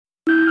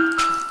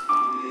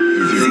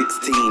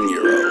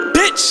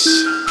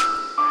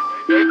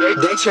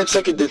They can't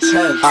take it to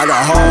 10. I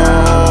got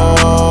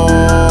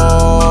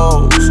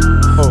hoes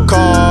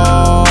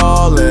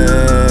calling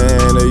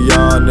a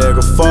young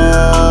nigga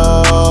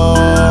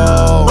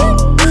fall.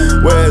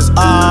 Where's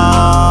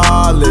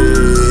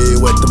Ollie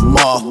with the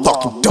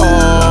motherfucking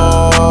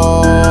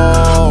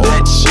dog?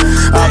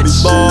 I be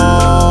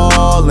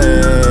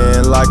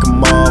ballin' like a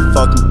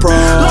motherfucking pro.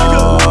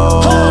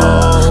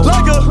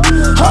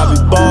 I be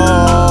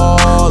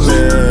ballin'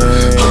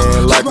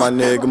 like my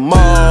nigga Mo.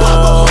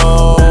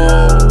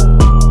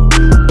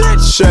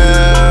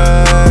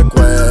 Check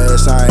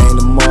West, I ain't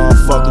a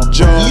motherfucking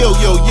joke.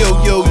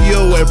 Yo,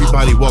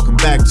 everybody, welcome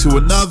back to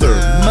another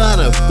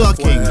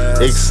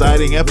motherfucking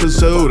exciting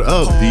episode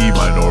of the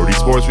Minority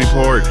Sports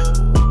Report.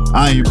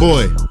 I'm your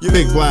boy,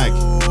 Big Black.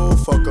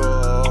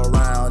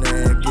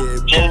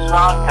 Jason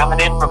coming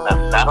in from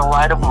the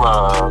Satellite of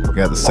Love. We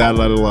got the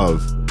Satellite of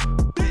Love.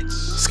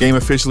 Skame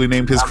officially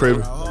named his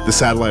crib the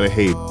Satellite of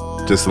Hate,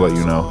 just to let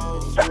you know.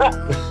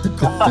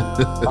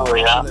 Oh,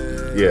 yeah?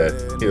 Yeah,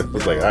 it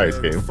was like, alright,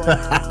 Skame.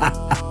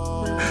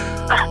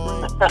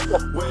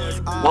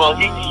 Well,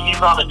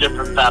 he's on a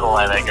different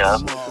satellite, I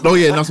guess. Oh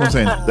yeah, that's what I'm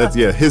saying. That's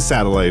his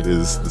satellite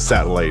is the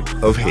Satellite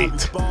of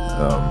Hate.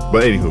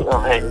 But anywho, Oh,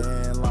 hey.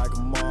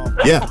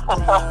 yeah,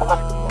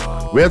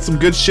 we had some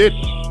good shit.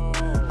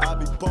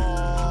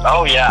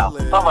 Oh, yeah.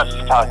 So much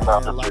to talk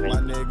about this week.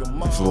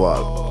 It's a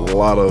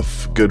lot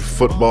of good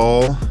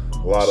football,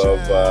 a lot of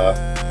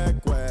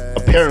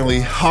apparently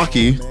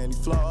hockey.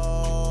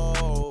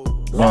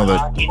 One of the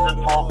He's in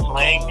full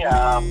swing.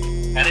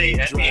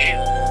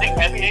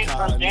 NBA's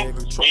first game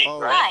this week,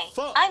 right? Hi,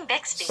 I'm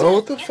Bixby. Oh,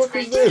 what the fuck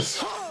is this?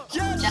 The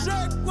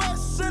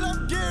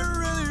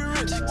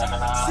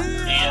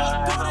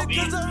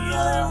MLB, the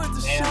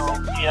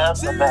ALCS,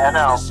 and the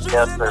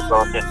NLCS, they're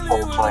both in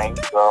full swing.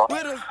 So,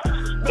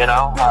 you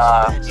know,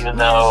 even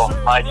though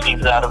my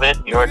team's out of it,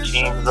 your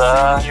team's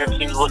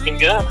looking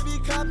good.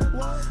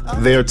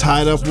 They are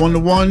tied up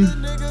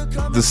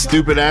 1-1. The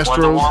stupid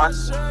Astros.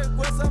 1-1.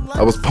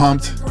 I was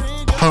pumped.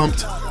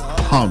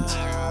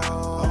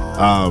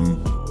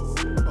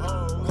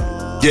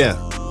 Yeah.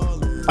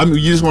 I mean,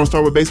 you just want to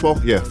start with baseball?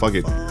 Yeah, fuck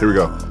it. Here we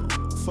go.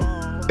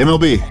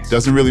 MLB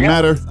doesn't really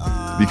matter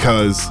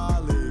because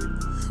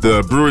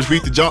the Brewers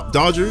beat the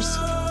Dodgers.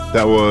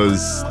 That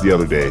was the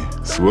other day.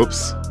 So,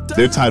 whoops.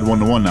 They're tied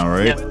 1-1 now,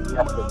 right?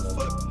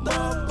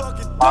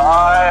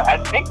 I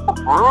think the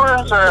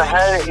Brewers are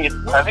ahead.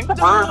 I think the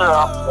Brewers are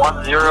up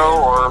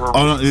 1-0 or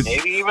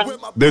maybe even.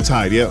 They're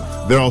tied, yeah.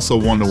 They're also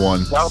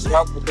 1-1.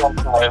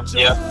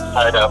 Yeah,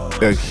 tied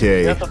up.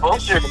 Okay. Yeah, the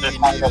both series are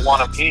tied at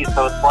 1 apiece,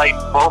 so it's like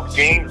both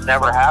games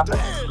never happened.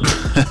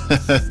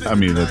 I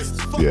mean, that's,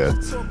 yeah.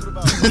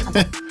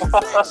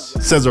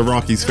 Says a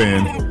Rockies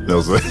fan. That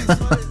was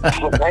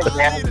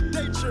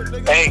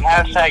Hey,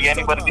 hashtag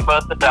anybody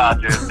but the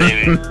Dodgers,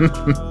 baby.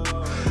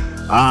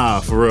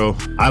 For real.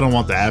 I don't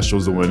want the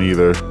Astros to win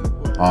either,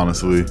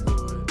 honestly.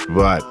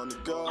 But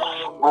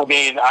I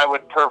mean, I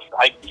would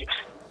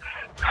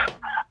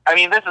I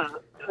mean, this is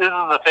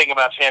the thing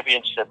about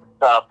championship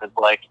stuff. Is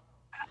like,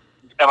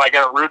 am I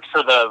going to root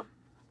for the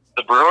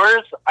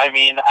Brewers? I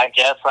mean, I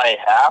guess I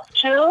have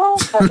to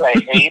because I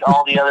hate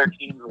all the other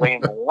teams way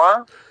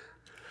more.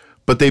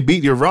 But they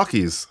beat your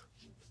Rockies.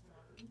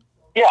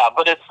 Yeah,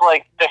 but it's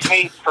like the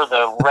hate for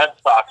the Red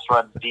Sox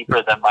runs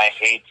deeper than my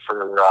hate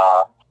for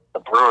the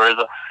Brewers.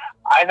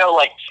 I know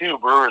like 2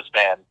 Brewers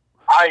fans.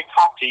 I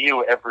talk to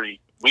you every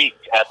week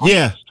at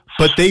least.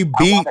 But they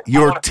beat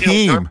your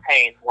team. Feel your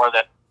pain more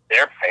than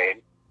their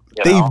pain.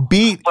 They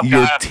beat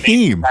your guy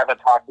team. I haven't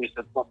talked to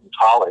since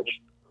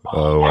college.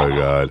 Oh my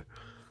God.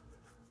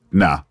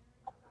 Nah.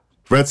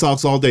 Red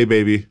Sox all day,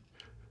 baby.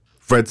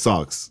 Red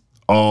Sox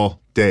all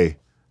day.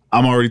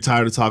 I'm already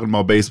tired of talking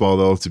about baseball,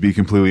 though, to be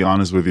completely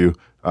honest with you.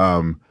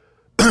 That's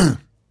fine.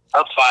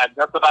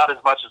 That's about as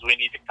much as we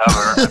need to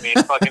cover. I mean,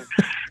 fucking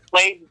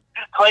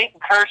Clayton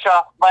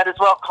Kershaw might as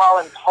well call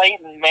him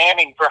Clayton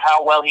Manning for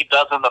how well he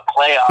does in the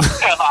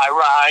playoffs. Am I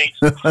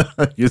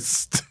right? You're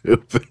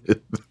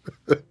stupid.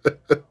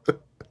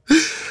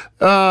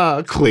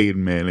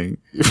 Clayton Manning.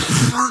 You're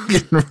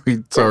fucking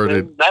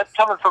retarded. That's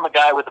coming from a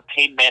guy with a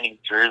Peyton Manning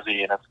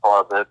jersey in his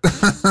closet.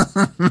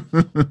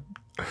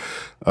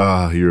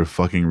 You're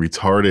fucking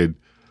retarded.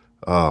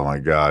 Oh my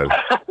God.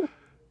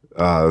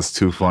 That's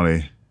too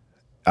funny.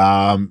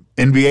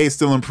 NBA is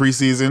still in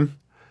preseason.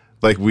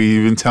 Like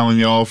we've been telling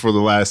y'all for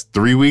the last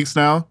 3 weeks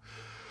now.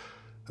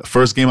 The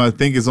first game, I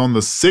think, is on the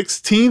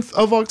 16th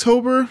of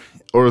October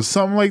or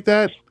something like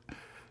that.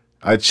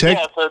 I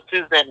checked. Yeah, so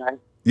Tuesday night.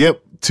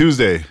 Yep,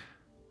 Tuesday.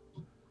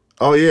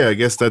 Oh, yeah, I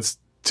guess that's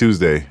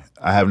Tuesday.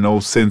 I have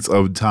no sense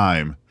of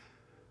time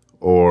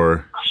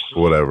or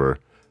whatever.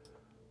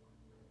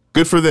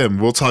 Good for them.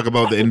 We'll talk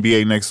about the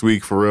NBA next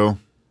week, for real.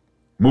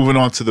 Moving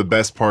on to the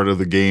best part of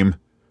the game.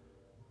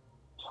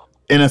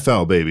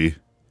 NFL, baby.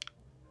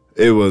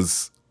 It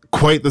was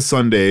quite the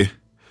Sunday.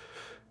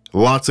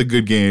 Lots of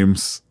good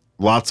games.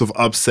 Lots of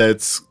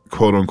upsets,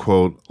 quote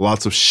unquote.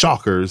 Lots of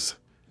shockers.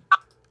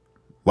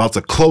 Lots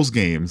of close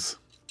games.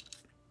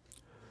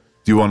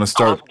 Do you want to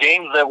start? Those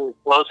games that were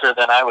closer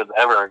than I was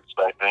ever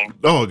expecting.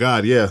 Oh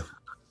God, yeah.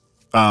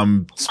 I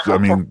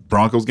mean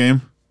Broncos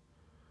game.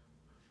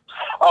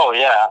 Oh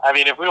yeah, I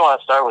mean if we want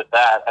to start with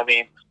that, I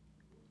mean,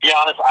 be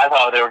honest, I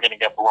thought they were going to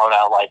get blown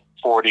out like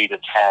 40-10.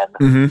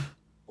 Mm-hmm.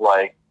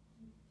 Like,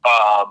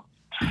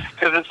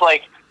 because it's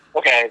like,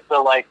 okay,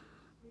 so like,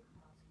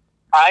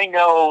 I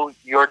know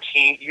your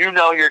team. You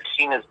know your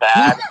team is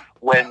bad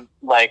when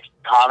like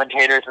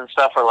commentators and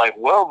stuff are like,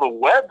 "Well, the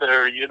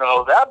weather, you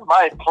know, that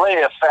might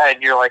play a factor."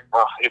 And you're like,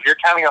 oh, if you're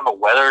counting on the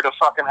weather to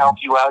fucking help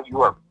you out,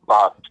 you are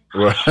fucked.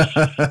 And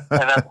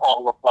that's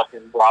all the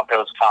fucking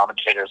Broncos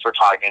commentators were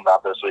talking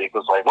about this week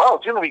was like, "Well,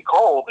 it's going to be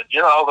cold, and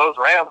you know those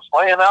Rams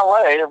play in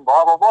LA, and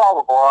blah blah blah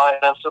blah blah." And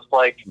it's just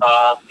like,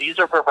 these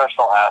are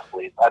professional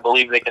athletes. I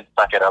believe they can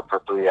suck it up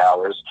for 3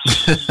 hours.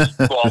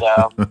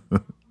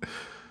 But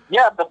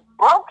yeah, the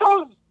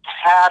Broncos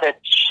had a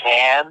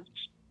chance.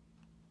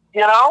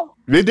 You know,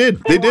 they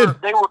did. They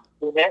did. They were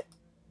in it.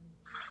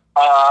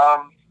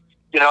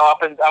 You know,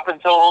 up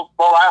until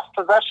the last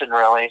possession,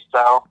 really.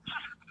 So,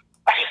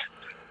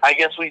 I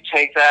guess we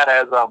take that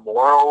as a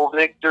moral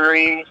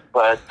victory,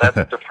 but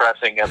that's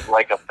depressing as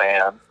like a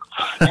fan.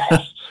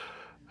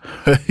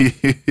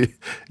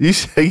 You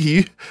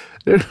say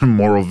there's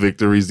moral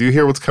victories. Do you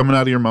hear what's coming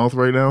out of your mouth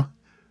right now?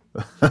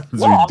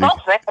 Well, I'm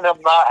not saying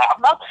I'm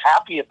not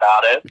happy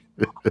about it.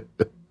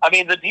 I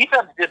mean, the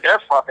defense did their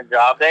fucking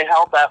job. They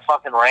held that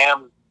fucking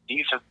Rams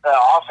defense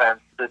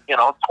offense to,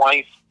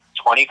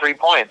 23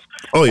 points.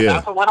 Oh, yeah.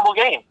 That's a winnable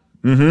game.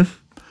 Mm-hmm.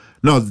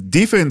 No, the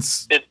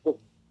defense.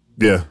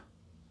 Yeah.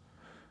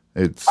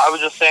 I was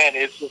just saying,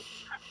 it's just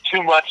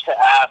too much to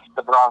ask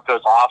the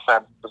Broncos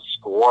offense to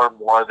score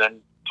more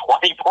than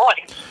 20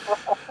 points.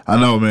 I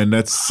know, man.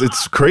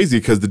 It's crazy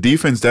because the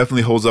defense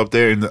definitely holds up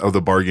there of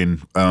the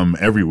bargain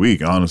every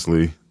week,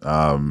 honestly.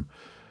 Yeah,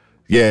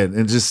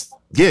 and just,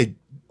 yeah.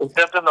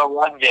 Except in the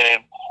run game.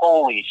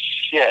 Holy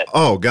shit.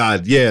 Oh,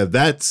 God. Yeah,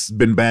 that's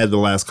been bad the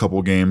last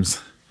couple games.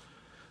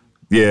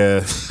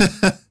 Yeah.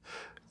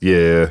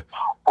 Yeah.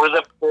 We're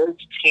the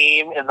first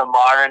team in the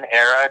modern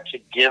era to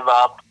give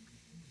up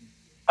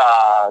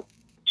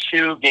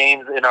 2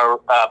 games in a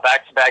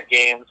back-to-back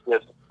games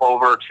with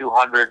over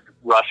 200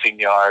 rushing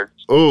yards.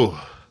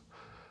 Oh,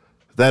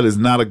 that is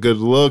not a good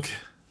look.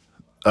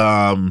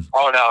 Oh,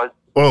 no.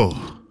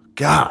 Oh,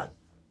 God.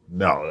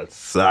 No, that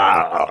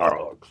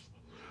sucks.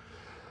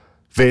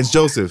 Vance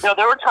Joseph. There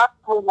were times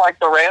when, like,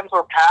 the Rams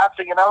were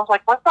passing, and I was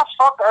like, what the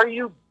fuck are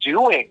you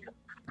doing?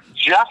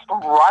 Just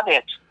run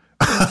it.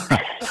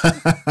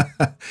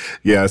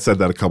 Yeah, I said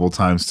that a couple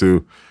times,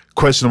 too.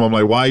 Question him, I'm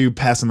like, why are you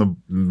passing the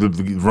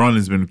run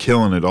has been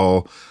killing it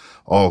all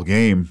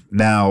game.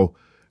 Now,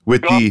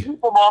 with gotta keep them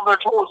on their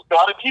toes.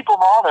 Gotta keep them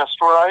honest,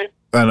 right?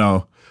 I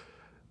know.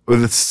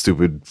 With this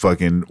stupid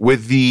fucking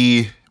with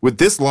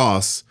this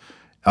loss,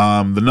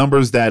 the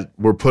numbers that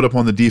were put up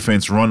on the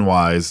defense run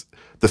wise,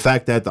 the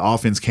fact that the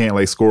offense can't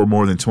like score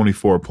more than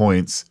 24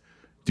 points,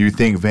 do you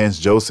think Vance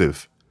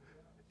Joseph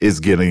is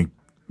getting?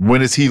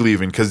 When is he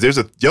leaving? Because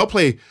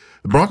the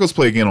Broncos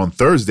play again on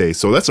Thursday,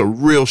 so that's a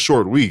real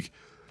short week.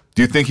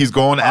 Do you think he's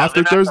going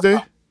after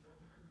Thursday?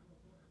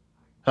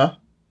 Huh?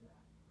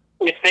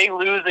 If they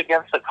lose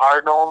against the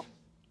Cardinals,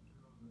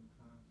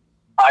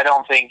 I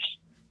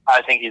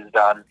think he's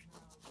done.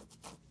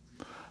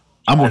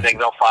 I think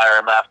they'll fire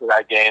him after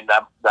that game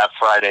that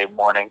Friday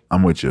morning.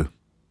 I'm with you.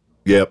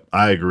 Yep,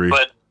 I agree.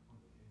 But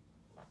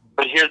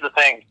here's the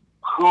thing: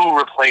 who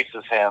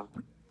replaces him?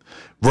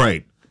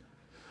 Right.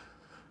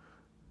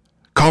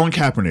 Colin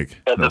Kaepernick.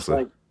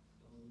 Yeah,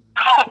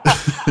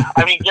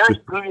 I mean, Gary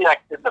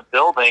Kubiak's in the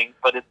building,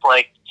 but it's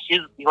like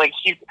he's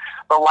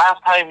the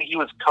last time he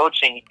was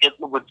coaching, it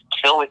was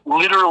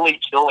literally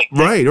killing him.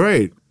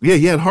 Right. Yeah,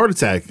 he had a heart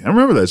attack. I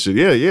remember that shit.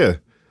 Yeah.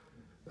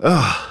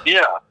 Ugh.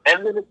 Yeah,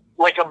 and then it's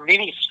like a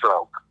mini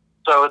stroke.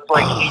 So it's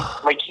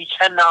like he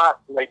cannot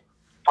like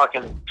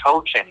fucking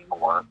coach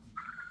anymore.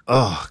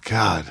 Oh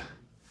God.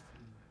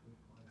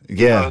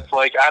 Yeah. So it's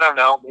like, I don't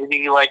know,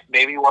 maybe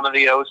one of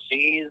the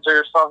OCs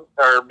or something,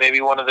 or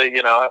maybe one of the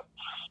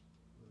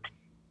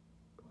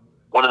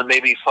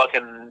maybe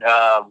fucking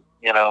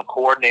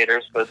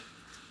coordinators, but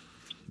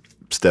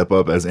step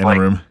up as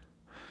interim.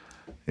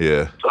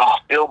 Yeah. Oh,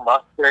 Bill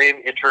Musgrave,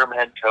 interim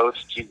head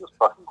coach. Jesus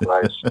fucking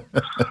Christ.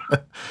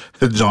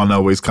 John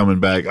Elway's coming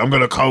back. I'm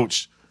gonna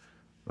coach.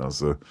 Oh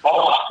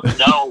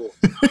no.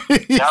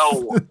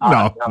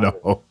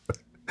 No.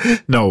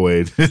 No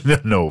way.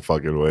 No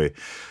fucking way.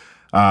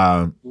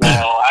 No,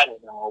 I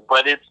don't know.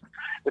 But it's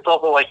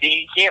also like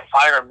you can't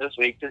fire him this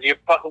week because you're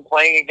fucking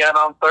playing again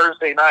on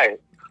Thursday night.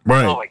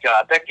 Right. Oh my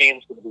God, that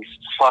game's gonna be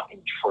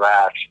fucking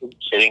trash. Are you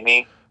kidding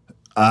me?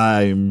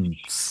 I'm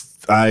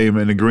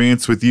in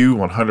agreement with you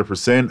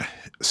 100%.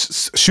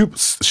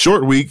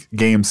 Short week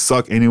games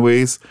suck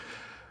anyways.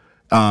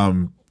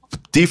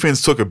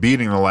 Defense took a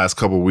beating in the last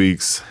couple of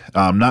weeks.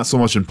 Not so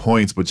much in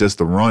points, but just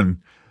the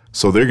run.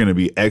 So they're going to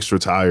be extra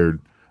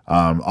tired.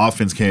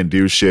 Offense can't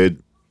do shit.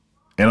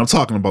 And I'm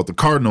talking about the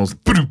Cardinals.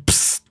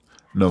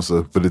 No,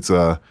 sir. But it's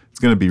going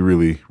to be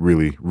really,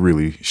 really,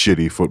 really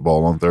shitty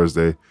football on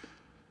Thursday.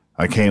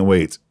 I can't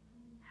wait.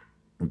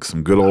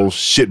 Some good old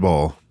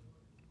shitball.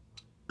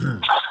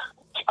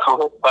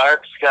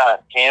 Bart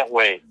Scott, can't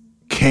wait.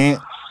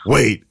 Can't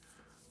wait.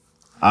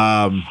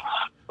 But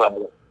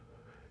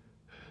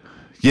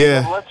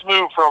Yeah. let's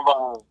move from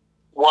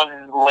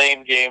one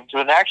lame game to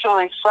an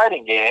actually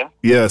exciting game.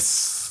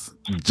 Yes.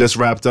 Just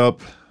wrapped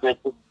up.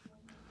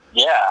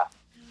 Yeah.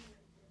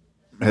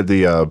 Had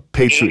the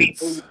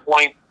Patriots. 83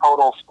 points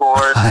total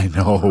scored. I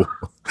know.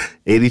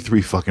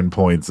 83 fucking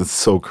points. It's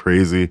so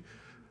crazy.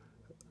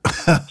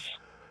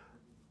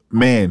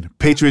 Man,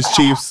 Patriots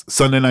Chiefs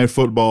Sunday Night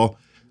Football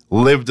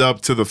lived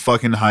up to the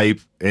fucking hype,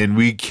 and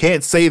we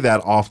can't say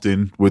that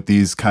often with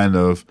these kind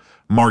of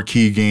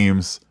marquee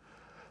games.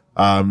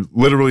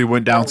 Literally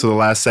went down to the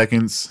last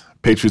seconds.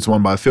 Patriots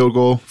won by field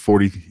goal,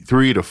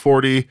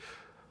 43-40.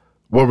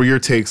 What were your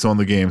takes on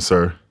the game,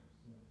 sir?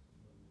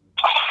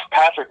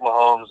 Patrick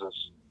Mahomes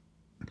is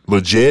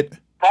Legit?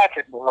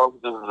 Patrick Mahomes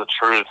is the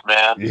truth,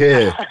 man.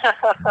 Yeah.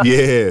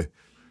 Yeah.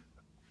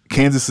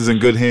 Kansas is in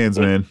good hands,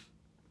 man.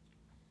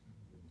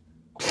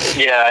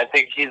 Yeah, I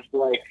think he's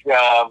like,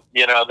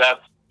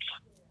 that's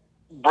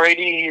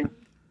Brady.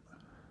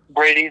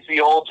 Brady's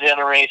the old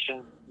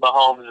generation.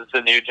 Mahomes is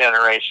the new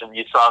generation.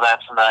 You saw that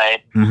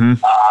tonight.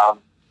 Mm-hmm.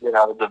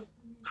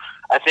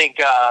 I think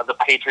the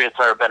Patriots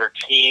are a better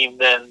team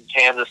than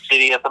Kansas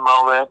City at the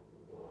moment.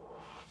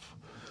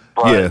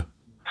 But Yeah.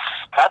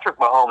 Patrick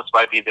Mahomes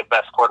might be the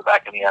best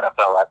quarterback in the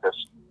NFL at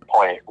this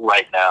point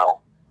right now,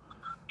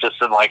 just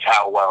in like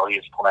how well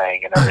he's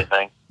playing and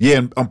everything.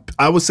 Yeah,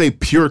 I would say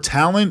pure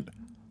talent.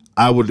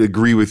 I would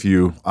agree with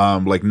you.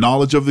 Like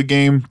knowledge of the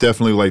game,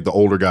 definitely like the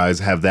older guys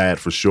have that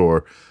for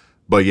sure.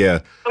 But yeah,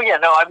 Oh yeah,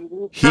 no, I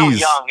mean he's still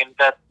young, and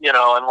that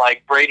and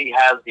like Brady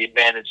has the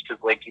advantage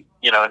because like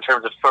in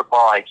terms of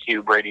football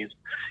IQ, Brady's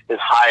is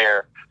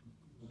higher.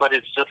 But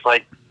it's just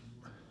like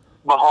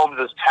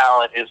Mahomes'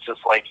 talent is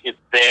just like it's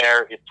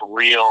there, it's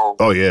real,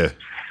 oh yeah,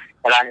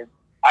 and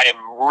I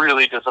am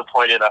really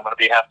disappointed. I'm going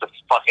to have to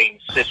fucking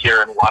sit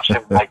here and watch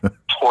him like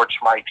torch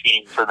my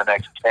team for the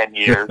next 10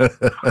 years.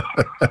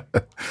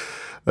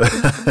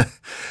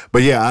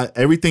 But yeah,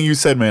 everything you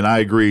said, man, I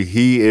agree.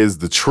 He is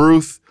the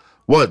truth.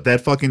 What,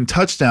 that fucking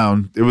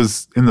touchdown? It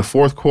was in the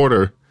fourth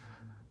quarter.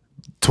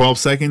 12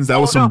 seconds. That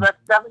was some. That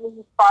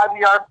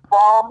 75-yard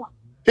bomb.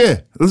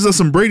 Yeah, this is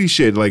some Brady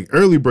shit, like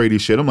early Brady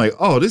shit. I'm like,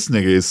 oh, this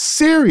nigga is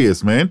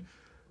serious, man.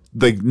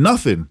 Like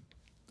nothing.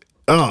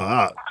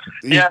 Yeah,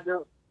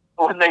 dude,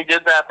 when they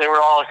did that, they were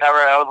all on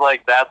camera. I was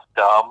like, that's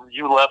dumb.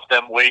 You left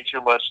them way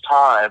too much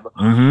time.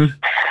 Mm-hmm.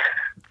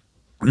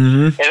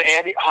 Mm-hmm.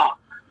 And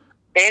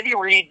Andy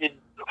Reid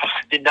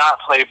did not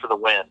play for the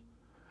win.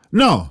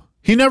 No,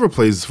 he never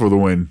plays for the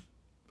win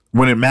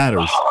when it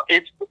matters.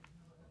 It's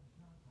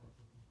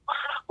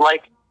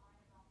like,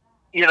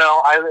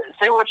 I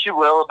say what you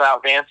will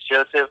about Vance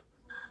Joseph.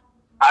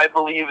 I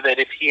believe that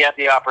if he had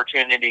the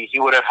opportunity, he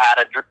would have had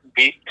a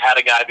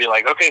guy be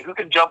like, okay, who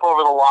can jump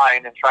over the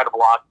line and try to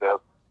block this?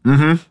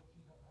 Mm-hmm.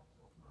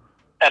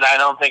 And I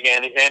don't think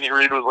Andy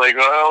Reid was like,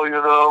 well,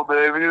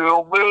 maybe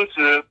he'll miss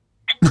it.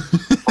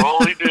 Well,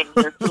 he didn't.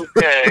 It's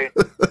okay.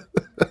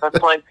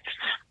 That's like,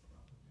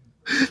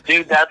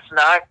 dude, that's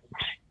not.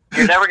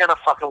 You're never gonna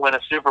fucking win a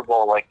Super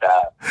Bowl like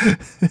that.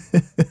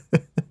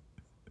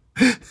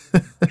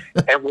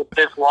 And with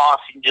this loss,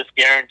 you just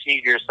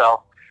guaranteed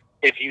yourself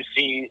if you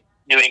see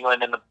New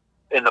England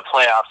in the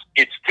playoffs,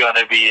 it's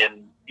gonna be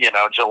in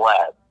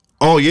Gillette.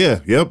 Oh yeah,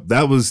 yep.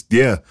 That was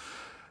that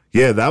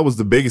was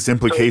the biggest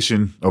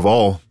implication of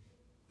all.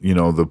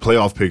 The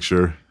playoff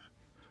picture,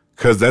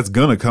 because that's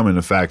gonna come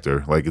into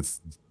factor. Like it's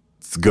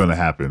gonna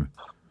happen.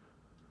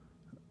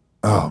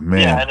 Oh man.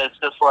 Yeah, and it's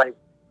just like,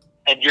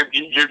 and you're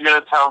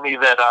gonna tell me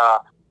that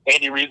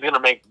Andy Reid's gonna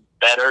make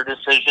better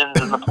decisions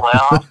in the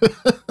playoffs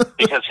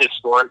because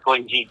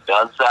historically he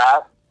does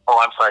that. Oh,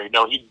 I'm sorry.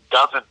 No, he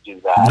doesn't do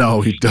that.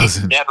 No, he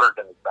doesn't. He never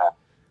does that.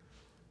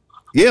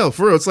 Yeah,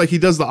 for real. It's like he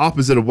does the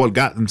opposite of what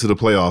got them to the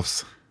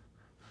playoffs.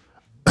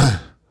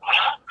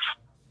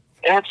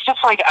 And it's just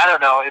like, I don't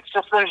know. It's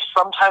just there's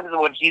sometimes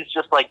when he's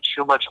just like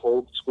too much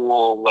old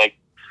school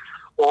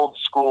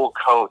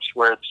coach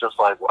where it's just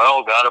like,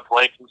 well, gotta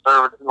play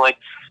conservative. Like,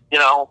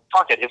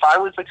 fuck it. If I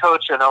was the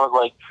coach and I was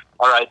like,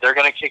 all right, they're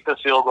going to kick this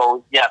field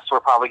goal. Yes, we're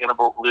probably going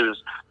to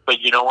lose.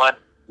 But you know what?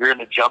 You're going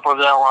to jump over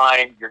that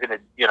line. You're going to,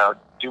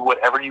 do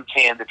whatever you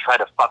can to try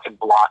to fucking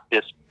block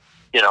this,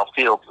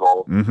 field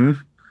goal. Mm-hmm.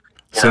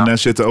 Send that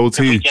shit to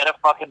OT.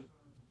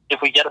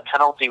 If we get a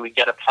penalty, we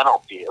get a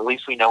penalty. At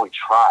least we know we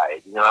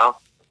tried,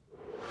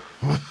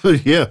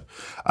 Yeah.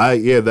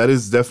 That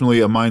is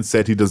definitely a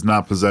mindset he does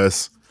not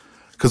possess.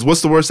 Because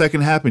what's the worst that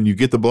can happen? You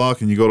get the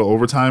block and you go to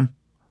overtime?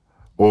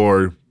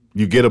 Or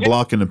you get a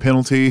block and a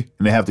penalty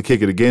and they have to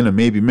kick it again and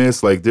maybe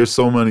miss? Like, there's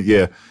so many.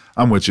 Yeah,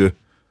 I'm with you.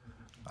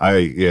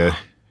 No,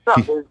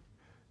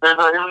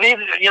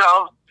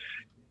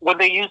 when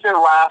they used their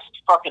last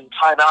fucking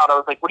timeout, I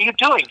was like, what are you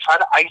doing? Try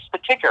to ice the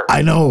kicker.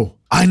 I know.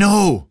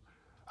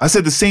 I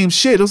said the same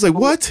shit. I was like,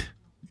 what?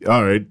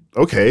 All right,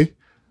 okay.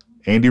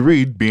 Andy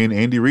Reid being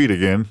Andy Reid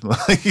again.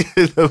 Like,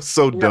 that was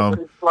so dumb.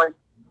 It's like,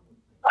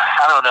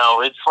 I don't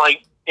know. It's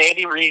like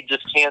Andy Reid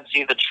just can't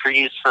see the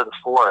trees for the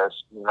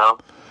forest, you know?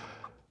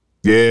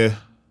 Yeah.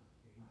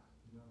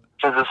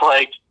 Because it's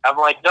like, I'm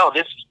like, no,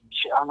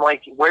 I'm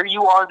like, where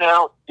you are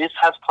now, this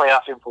has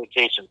playoff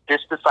implications.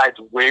 This decides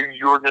where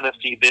you're going to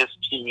see this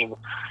team,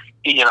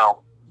 you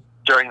know,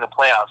 during the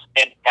playoffs.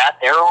 And at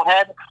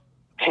Arrowhead,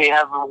 they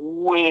have a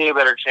way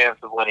better chance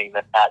of winning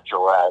than at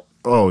Gillette.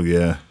 Oh,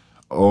 yeah.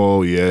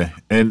 Oh, yeah.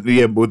 And,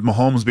 yeah, with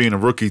Mahomes being a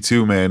rookie,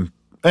 too, man.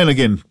 And,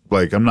 again,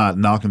 like, I'm not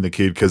knocking the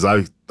kid because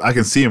I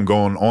can see him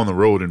going on the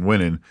road and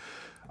winning.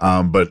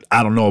 But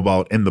I don't know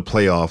about in the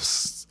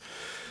playoffs.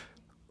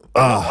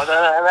 And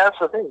that's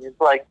the thing.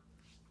 It's like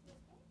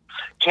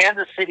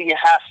Kansas City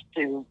has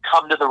to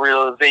come to the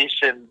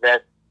realization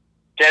that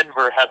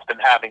Denver has been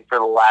having for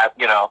the last,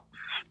 you know,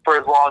 for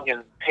as long as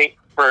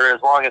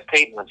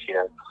Peyton was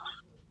here.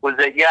 Was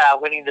that, yeah,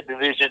 winning the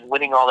division,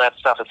 winning all that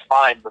stuff is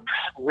fine, but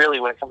really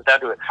when it comes down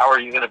to it, how are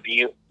you going to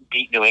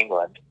beat New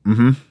England?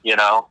 Mm-hmm. You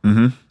know?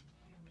 Mm-hmm.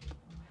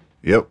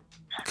 Yep.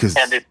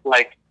 And it's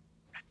like,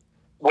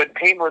 when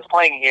Peyton was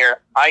playing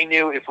here, I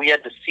knew if we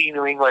had to see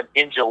New England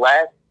in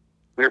Gillette,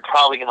 we were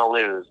probably going to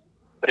lose.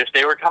 But if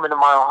they were coming to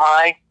Mile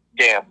High,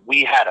 damn,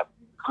 we had a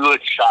good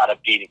shot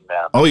of beating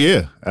them. Oh,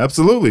 yeah.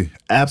 Absolutely.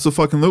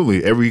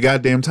 Absolutely. Every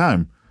goddamn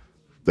time.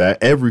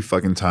 Every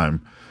fucking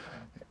time.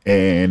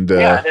 And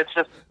yeah, and it's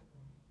just,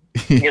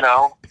 you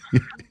know,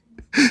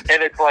 and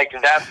it's like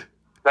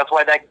that's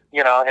why that,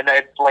 you know, and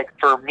it's like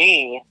for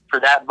me, for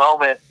that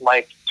moment,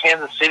 like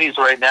Kansas City's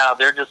right now,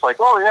 they're just like,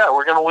 oh yeah,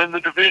 we're gonna win the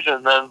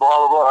division, then blah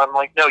blah blah. I'm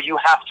like, no, you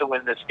have to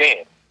win this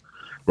game.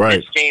 Right.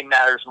 This game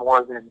matters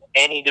more than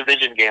any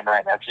division game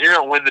right now because you're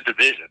gonna win the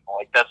division.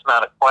 Like that's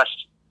not a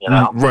question, you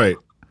know. Right.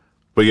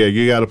 But yeah,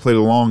 you got to play the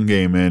long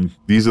game, man.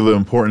 These are the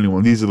important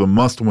ones. These are the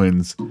must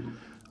wins.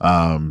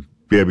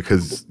 Yeah,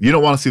 because you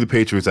don't want to see the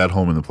Patriots at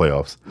home in the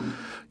playoffs.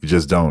 You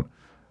just don't.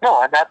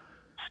 No, and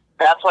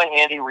that's why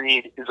Andy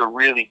Reid is a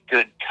really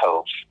good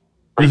coach.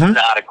 But he's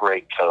not a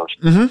great coach.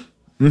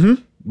 Mm-hmm.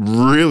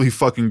 Mm-hmm. Really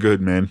fucking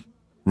good, man.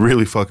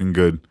 Really fucking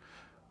good.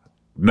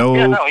 No.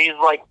 Yeah, no, he's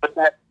like, but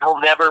he'll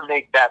never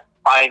make that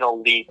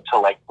final leap to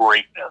like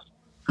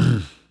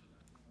greatness.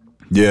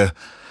 Yeah,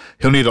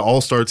 he'll need an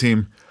all-star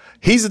team.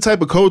 He's the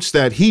type of coach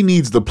that he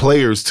needs the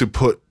players to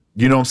put.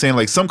 You know what I'm saying?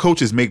 Like some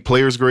coaches make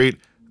players great.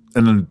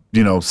 And then,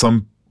 you know,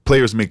 some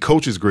players make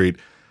coaches great.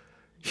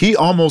 He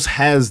almost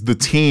has the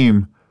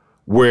team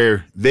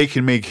where they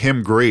can make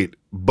him great.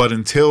 But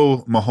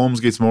until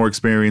Mahomes gets more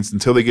experience,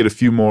 until they get a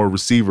few more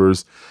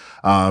receivers,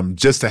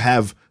 just to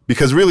have,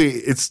 because really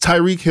it's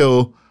Tyreek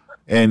Hill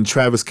and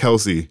Travis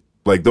Kelce.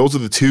 Like those are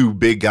the two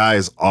big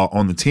guys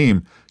on the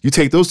team. You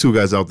take those two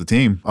guys out the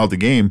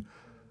game,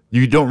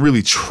 you don't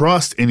really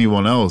trust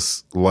anyone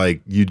else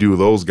like you do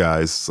those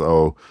guys.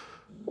 So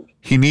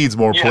he needs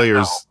more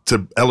players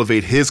to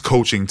elevate his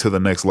coaching to the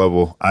next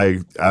level.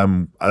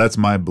 That's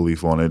my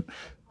belief on it.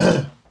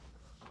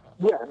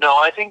 Yeah, no,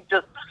 I think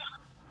just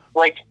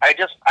like I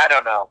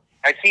don't know.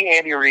 I see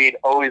Andy Reid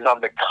always on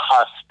the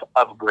cusp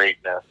of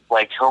greatness.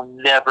 Like he'll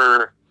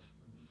never,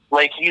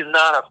 like he's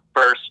not a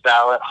first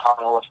ballot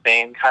Hall of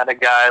Fame kind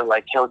of guy.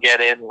 Like he'll get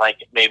in like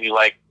maybe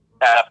like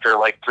after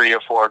like 3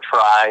 or 4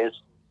 tries.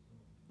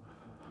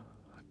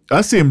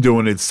 I see him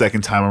doing it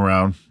second time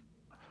around.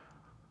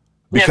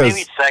 Yeah,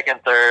 maybe second,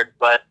 third,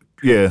 but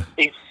yeah,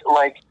 it's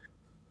like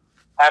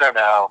I don't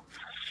know.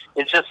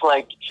 It's just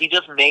like he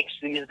just makes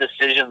these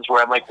decisions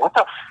where I'm like, what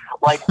the?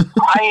 Like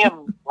I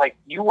am like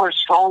you've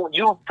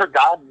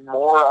forgotten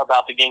more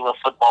about the game of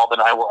football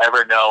than I will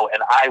ever know,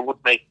 and I would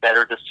make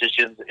better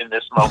decisions in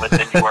this moment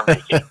than you are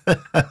making.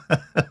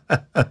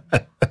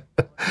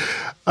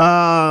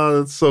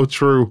 That's so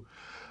true.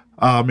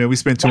 Man, we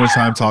spent too much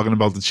time talking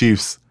about the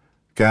Chiefs.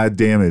 God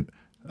damn it.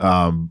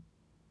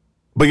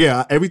 But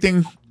yeah,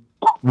 everything.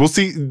 We'll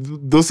see.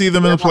 They'll see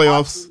them in the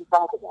playoffs.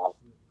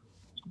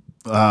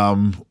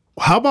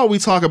 How about we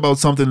talk about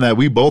something that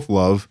we both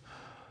love?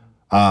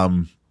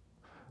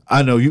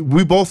 I know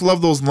we both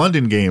love those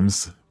London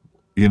games,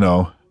 you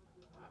know.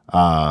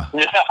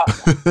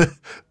 Yeah.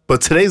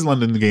 But today's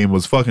London game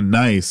was fucking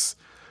nice.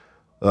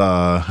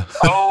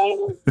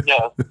 Oh,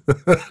 yeah.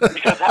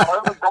 Because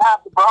however bad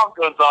the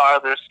Broncos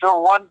are, there's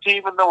still one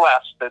team in the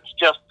West that's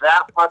just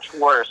that much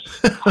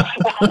worse.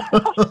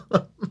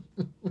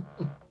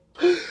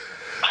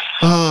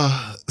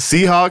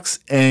 Seahawks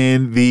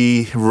and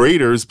the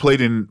Raiders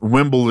played in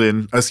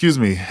Wimbledon. Excuse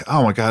me.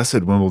 Oh my God, I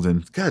said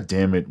Wimbledon. God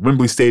damn it.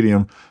 Wembley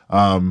Stadium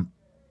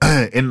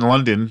in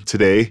London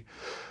today.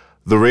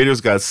 The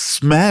Raiders got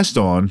smashed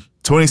on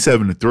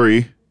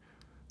 27-3,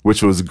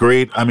 which was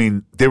great. I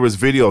mean, there was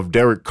video of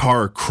Derek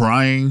Carr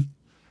crying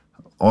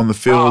on the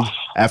field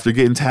after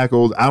getting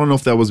tackled. I don't know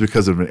if that was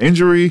because of an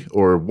injury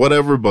or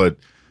whatever, but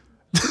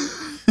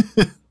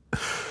the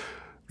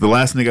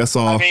last thing I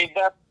saw. I mean,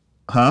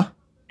 huh?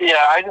 Yeah,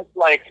 I just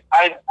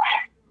I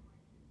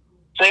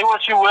say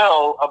what you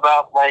will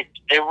about like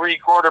every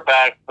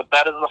quarterback, but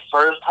that is the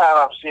first time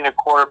I've seen a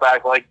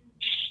quarterback like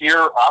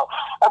tear up.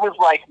 I was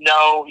like,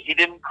 no, he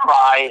didn't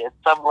cry. It's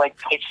some like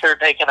picture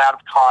taken out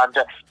of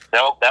context.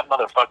 No, that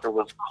motherfucker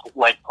was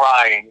like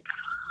crying.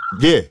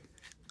 Yeah,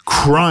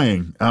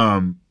 crying.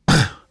 I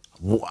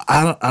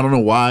don't know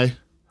why.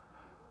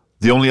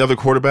 The only other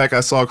quarterback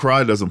I saw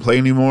cry doesn't play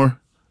anymore.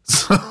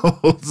 So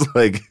it's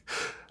like,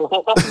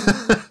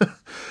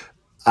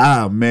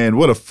 man,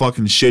 what a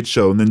fucking shit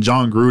show. And then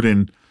John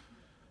Gruden,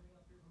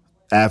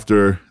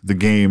 after the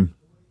game,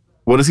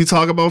 what does he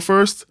talk about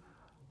first?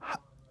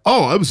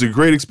 Oh, it was a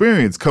great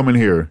experience coming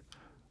here.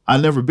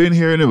 I've never been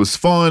here and it was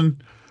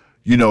fun,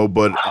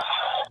 but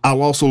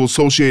I'll also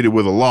associate it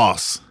with a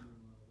loss.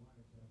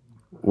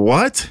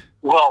 What?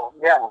 Well,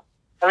 yeah.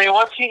 I mean,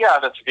 what's he got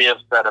to be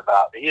upset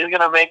about? He's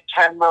going to make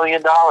 $10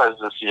 million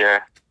this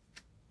year.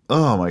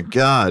 Oh, my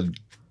God.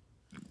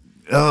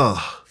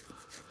 Oh.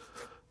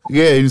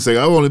 Yeah, he's like,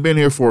 I've only been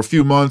here for a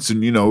few months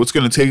and, it's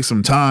going to take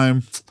some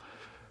time.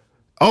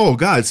 Oh,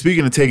 God,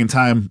 speaking of taking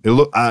time,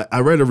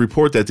 I read a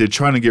report that they're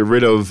trying to get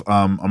rid of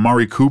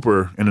Amari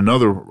Cooper and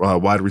another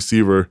wide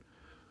receiver,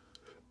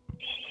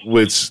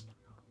 which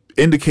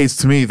indicates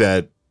to me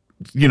that,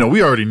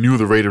 we already knew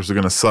the Raiders were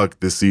going to suck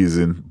this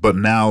season, but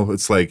now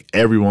it's like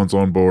everyone's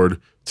on board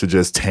to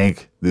just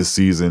tank this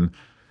season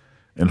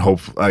and hope,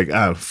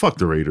 fuck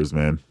the Raiders,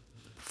 man.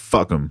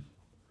 Fuck them.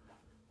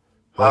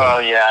 Oh,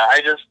 yeah.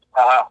 I just,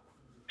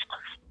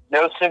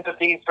 no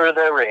sympathy for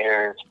the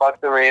Raiders. Fuck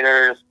the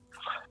Raiders.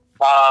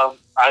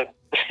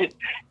 It's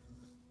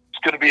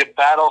going to be a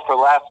battle for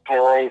last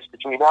place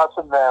between us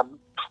and them.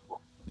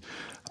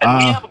 And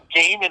we have a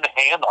game in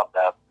hand on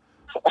them.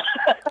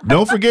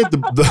 Don't forget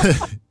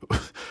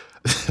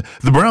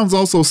the Browns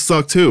also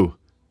suck too.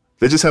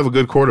 They just have a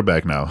good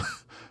quarterback now.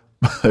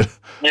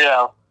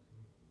 Yeah.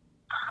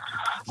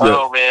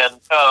 Oh man.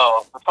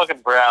 Oh, the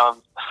fucking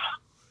Browns.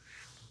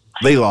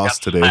 They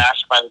lost today.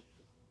 Smashed by the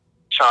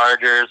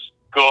Chargers.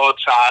 Go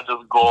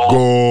Chargers! Go.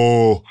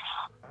 Go.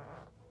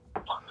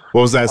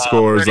 What was that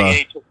score?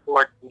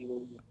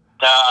 38-14.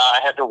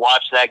 I had to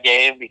watch that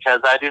game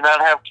because I do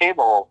not have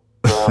cable.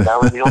 So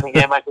that was the only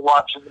game I could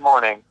watch in the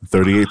morning.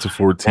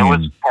 38-14. It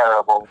was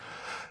terrible.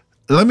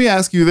 Let me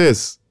ask you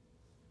this.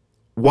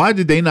 Why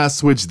did they not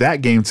switch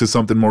that game to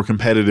something more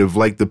competitive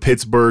like the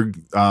Pittsburgh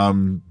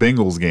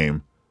Bengals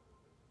game?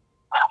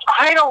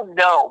 I don't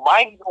know.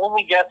 My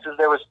only guess is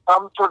there was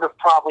some sort of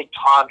probably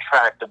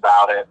contract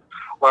about it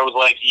where it was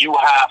like, you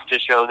have to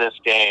show this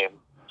game.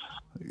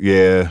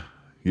 Yeah,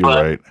 you're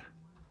right.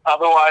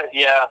 Otherwise,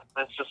 yeah,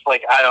 it's just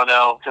like, I don't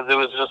know, because it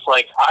was just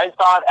like, I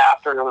thought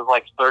after it was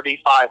like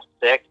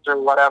 35-6 or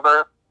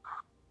whatever,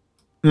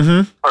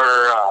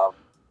 or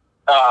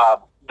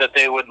that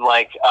they would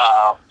like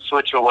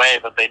switch away,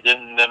 but they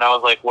didn't, and I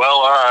was like, well,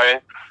 all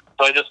right.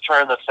 So I just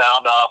turned the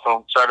sound off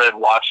and started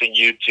watching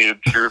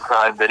YouTube true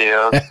crime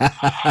videos.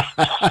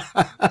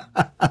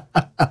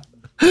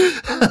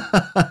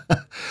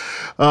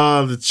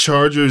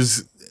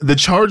 The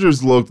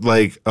Chargers looked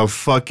like a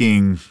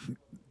fucking...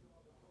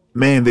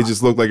 Man, they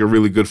just looked like a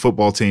really good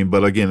football team,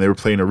 but again, they were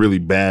playing a really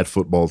bad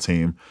football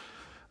team.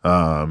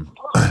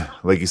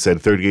 Like you said,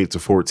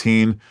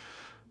 38-14.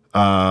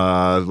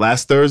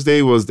 Last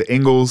Thursday was the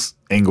Eagles.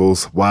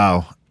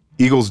 Wow.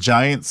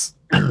 Eagles-Giants.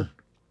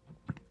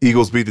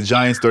 Eagles beat the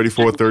Giants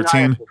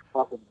 34-13.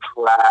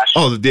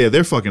 Oh, yeah,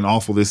 they're fucking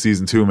awful this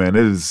season too, man.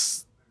 It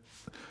is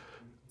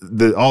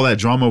all that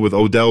drama with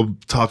Odell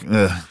talking.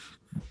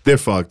 They're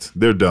fucked.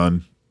 They're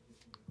done.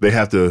 They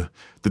have to.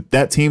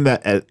 That team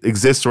that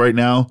exists right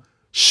now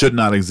should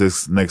not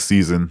exist next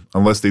season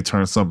unless they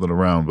turn something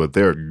around. But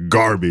they're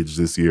garbage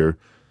this year.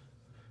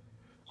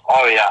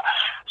 Oh yeah,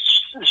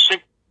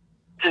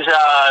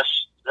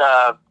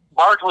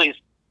 Barkley's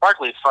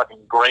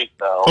fucking great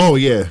though. Oh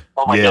yeah.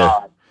 Oh my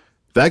god.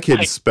 That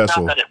kid's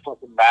special. Not that it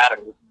fucking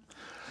matters,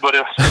 but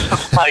it was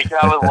just like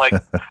I was like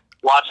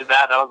watching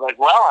that and I was like,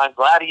 well, I'm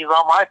glad he's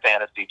on my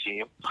fantasy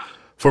team.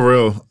 For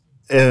real,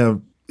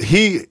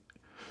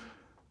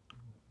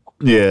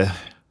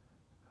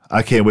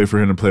 I can't wait for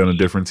him to play on a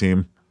different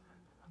team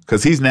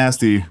because he's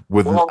nasty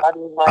with out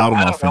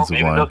on offensive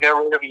line. Maybe they'll get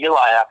rid of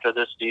Eli after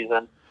this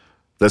season.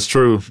 That's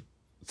true.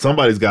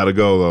 Somebody's got to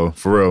go though.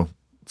 For real,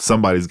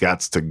 somebody's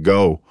got to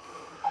go.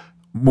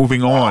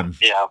 Moving on.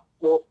 Yeah.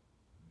 Well,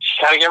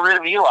 gotta get rid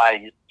of Eli.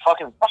 You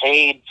fucking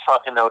paid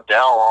fucking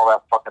Odell all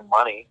that fucking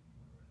money.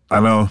 I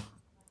know.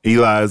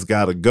 Eli's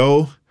got to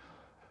go.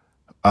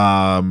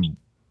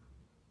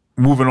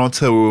 Moving on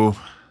to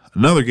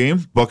another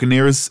game,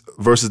 Buccaneers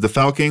versus the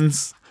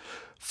Falcons.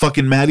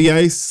 Fucking Matty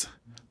Ice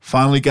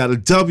finally got a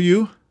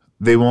W.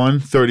 They won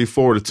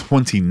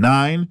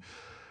 34-29.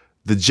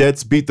 The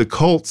Jets beat the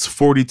Colts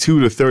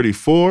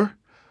 42-34.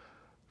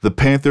 The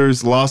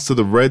Panthers lost to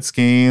the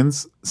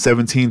Redskins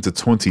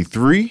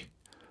 17-23.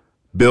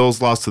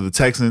 Bills lost to the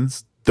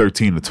Texans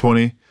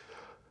 13-20.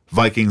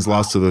 Vikings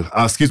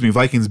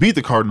beat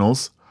the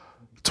Cardinals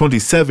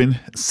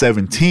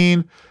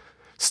 27-17.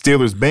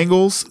 Steelers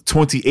Bengals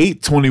 28-21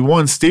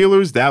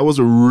 Steelers. That was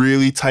a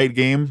really tight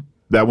game.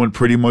 That went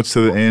pretty much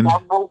to the end.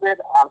 Bungled it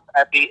up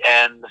at the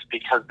end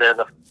because they're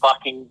the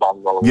fucking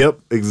bungles. Yep,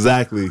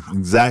 exactly.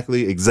 It's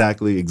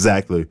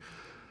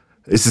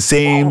the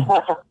same.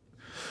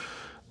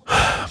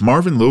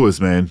 Marvin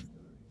Lewis, man.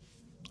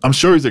 I'm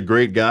sure he's a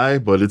great guy,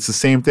 but it's the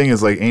same thing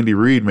as like Andy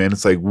Reid, man.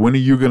 It's like, when are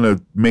you gonna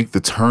make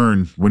the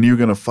turn? When are you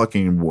gonna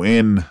fucking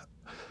win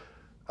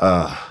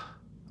a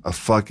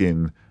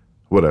fucking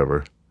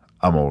whatever?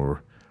 I'm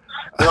over.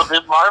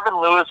 Marvin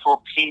Lewis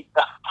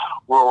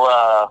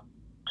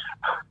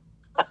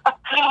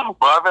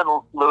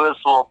Marvin Lewis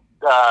will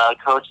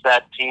coach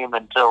that team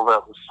until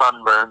the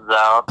sun burns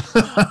out.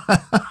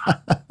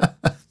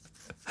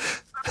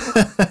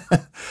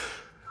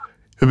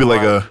 He'll be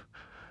like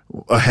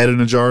a head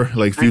in a jar,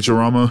 like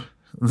Futurama.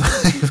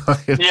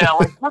 Yeah,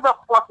 like who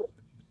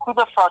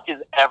the fuck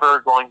is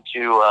ever going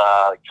to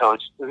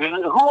coach? Who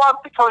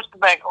wants to coach the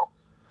Bengals?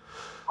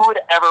 Who would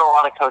ever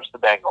want to coach the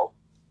Bengals?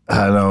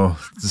 I know.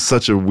 It's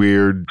such a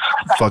weird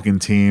fucking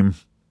team.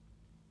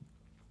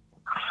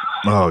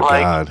 Oh,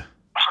 Like, God.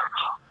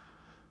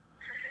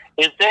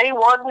 If they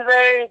won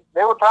today,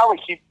 they would probably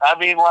keep. I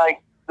mean,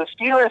 like, the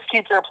Steelers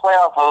keep their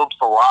playoff hopes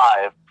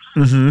alive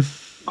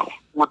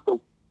with the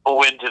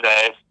win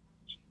today.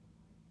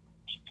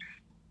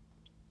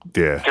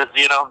 Yeah. Because,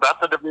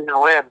 that's a division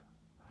win.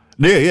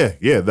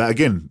 Yeah. That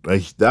again,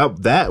 like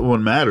that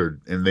one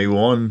mattered, and they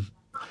won.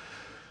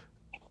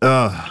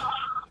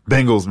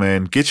 Bengals,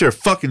 man, get your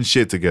fucking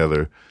shit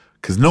together,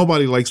 because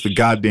nobody likes the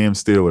goddamn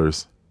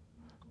Steelers.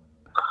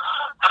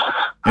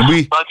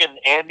 And Fucking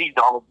Andy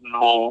Dalton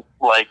will,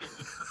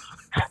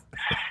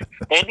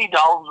 Andy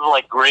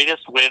Dalton's,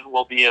 greatest win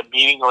will be a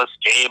meaningless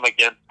game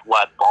against,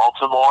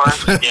 Baltimore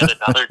to get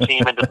another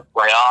team into the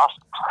playoffs.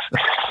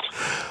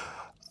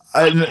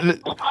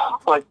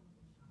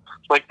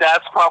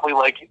 That's probably,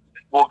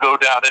 will go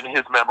down in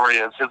his memory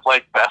as his,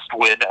 best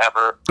win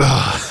ever.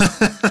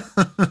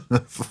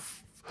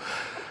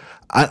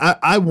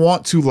 I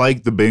want to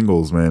like the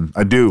Bengals, man.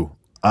 I do.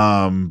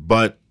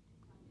 But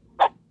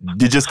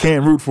you just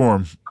can't root for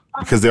them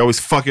because they always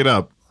fuck it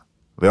up.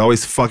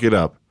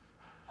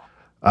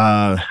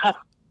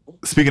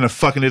 Speaking of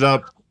fucking it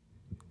up,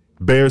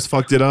 Bears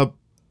fucked it up.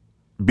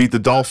 Beat the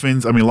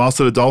Dolphins. Lost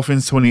to the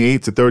Dolphins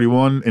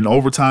 28-31 in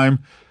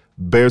overtime.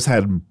 Bears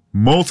had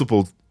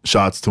multiple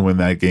shots to win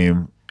that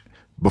game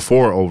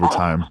before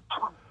overtime.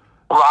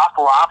 Brock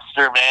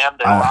Lobster, man.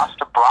 They lost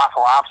to Brock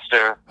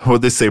Lobster.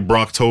 What'd they say?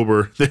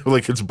 Brocktober. They were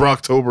like, it's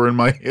Brocktober in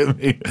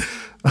Miami.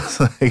 I was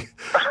like,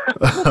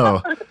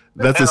 oh,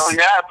 that's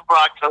yeah, it's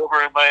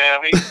Brocktober in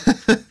Miami.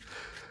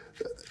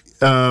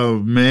 Oh,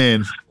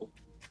 man.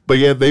 But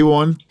yeah, they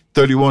won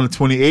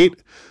 31-28.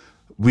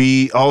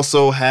 We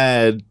also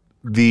had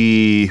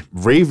the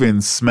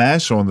Ravens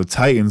smash on the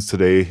Titans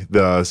today.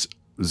 The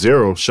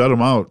 0 shut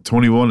them out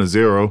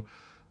 21-0,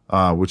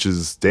 which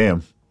is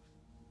damn.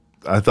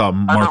 I thought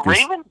Marcus. Are the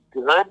Ravens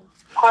good?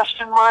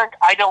 Question mark.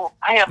 I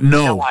have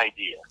no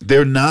idea.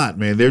 They're not,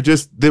 man. They're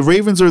just the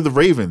Ravens are the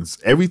Ravens.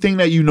 Everything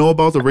that you know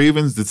about the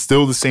Ravens, it's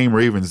still the same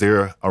Ravens.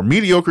 They're a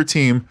mediocre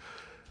team.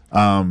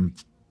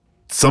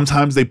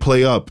 Sometimes they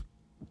play up,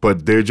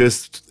 but they're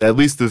just, at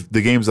least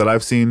the games that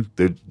I've seen,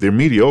 they're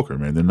mediocre,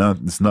 man. They're not.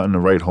 It's nothing to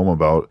write home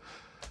about.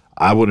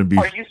 I wouldn't be.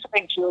 Are you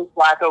saying Joe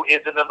Flacco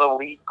isn't an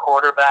elite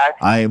quarterback?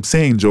 I am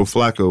saying Joe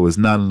Flacco is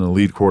not an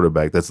elite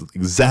quarterback. That's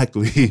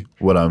exactly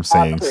what I'm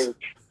saying.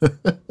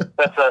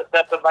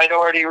 That's a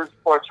Minority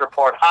Sports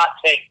Report hot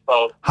take,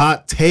 folks.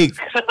 Hot take.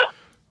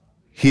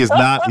 He is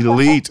not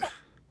elite.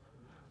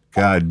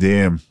 God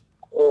damn.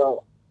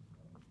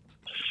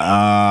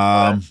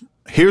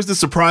 Here's the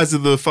surprise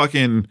of the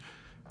fucking.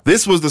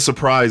 This was the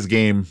surprise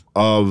game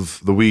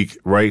of the week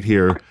right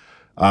here.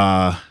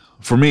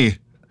 For me,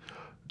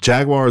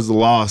 Jaguars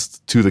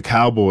lost to the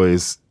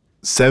Cowboys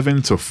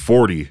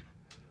 7-40.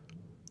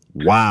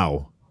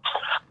 Wow.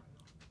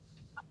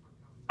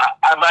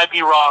 I might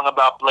be wrong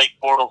about Blake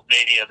Bortles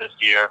mania this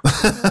year.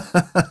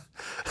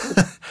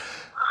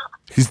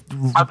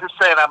 I'm just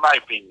saying I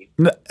might be.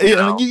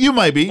 You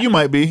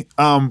might be.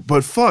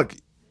 But fuck,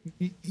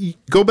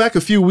 go back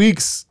a few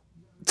weeks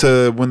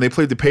to when they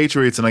played the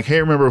Patriots, and I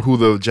can't remember who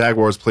the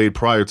Jaguars played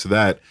prior to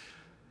that.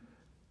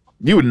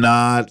 You would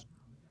not.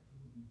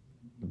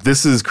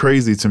 This is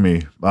crazy to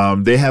me.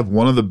 They have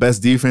one of the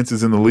best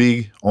defenses in the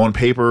league on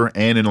paper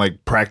and in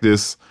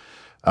practice.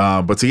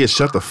 But to get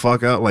shut the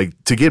fuck out,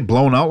 to get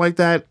blown out like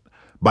that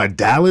by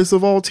Dallas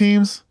of all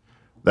teams,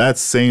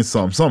 that's saying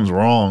something. Something's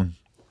wrong.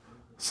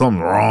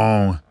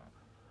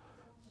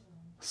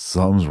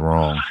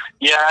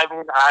 Yeah, I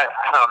don't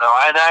know.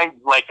 And I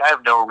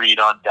have no read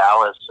on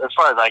Dallas. As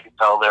far as I can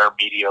tell, they're a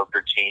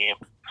mediocre team.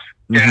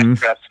 Mm-hmm.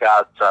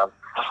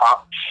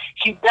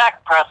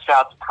 Dak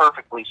Prescott's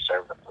perfectly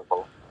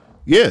serviceable.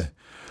 Yeah.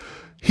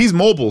 He's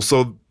mobile,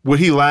 so what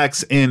he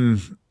lacks in,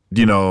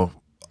 a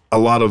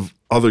lot of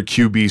other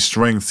QB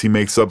strengths, he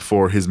makes up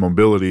for his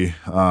mobility.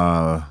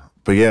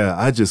 But yeah,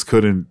 I just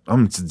couldn't.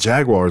 It's the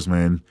Jaguars,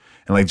 man.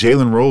 And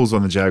Jalen Rose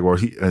on the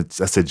Jaguars,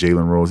 I said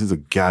Jalen Rose. He's a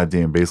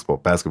goddamn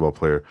basketball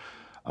player.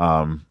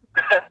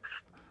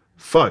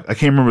 Fuck, I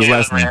can't remember his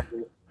last name.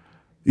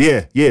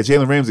 Yeah,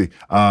 Jalen Ramsey.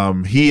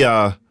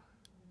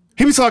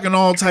 He be talking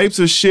all types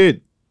of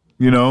shit,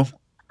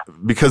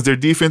 because their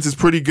defense is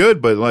pretty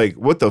good, but like,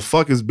 what the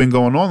fuck has been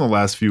going on the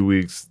last few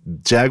weeks?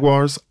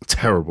 Jaguars,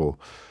 terrible.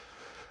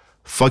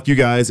 Fuck you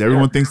guys.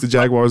 Everyone thinks the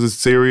Jaguars is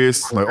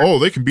serious. Like, oh,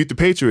 they can beat the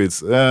Patriots.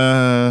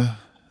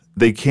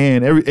 They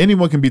can.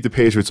 Anyone can beat the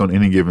Patriots on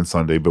any given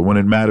Sunday, but when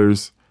it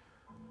matters,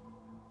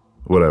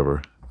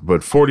 whatever.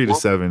 But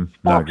 40-7,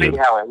 not good. See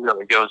how it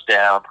really goes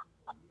down.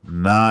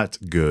 Not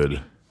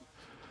good.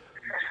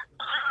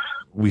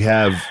 We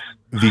have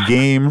the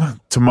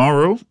game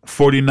tomorrow,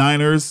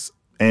 49ers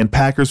and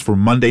Packers for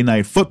Monday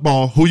Night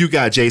Football. Who you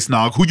got, Jay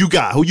Snog? Who you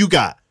got?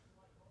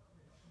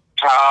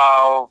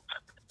 Oh,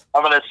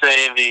 I'm going to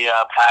say the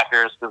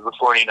Packers because the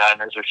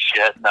 49ers are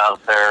shit now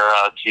that their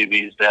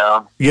QB's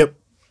down. Yep.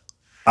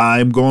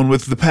 I'm going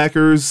with the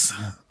Packers.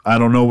 I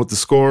don't know what the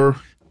score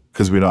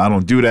because I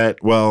don't do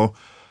that well.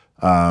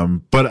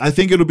 But I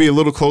think it'll be a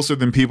little closer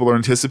than people are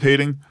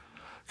anticipating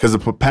because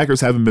the Packers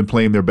haven't been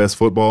playing their best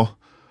football.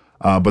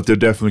 But they'll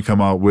definitely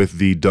come out with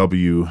the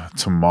W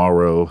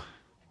tomorrow.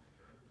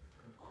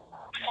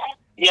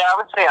 Yeah, I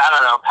would say, I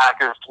don't know,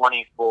 Packers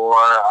 24,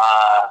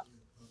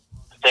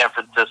 San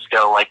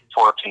Francisco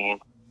 14.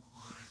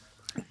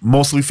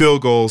 Mostly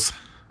field goals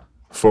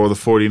for the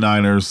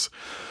 49ers.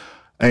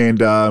 And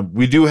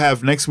we do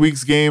have next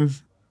week's game.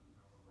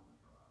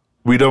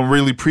 We don't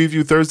really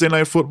preview Thursday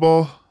Night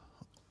Football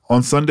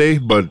on Sunday,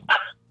 but,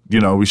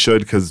 we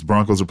should because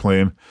Broncos are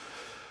playing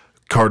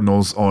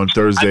Cardinals on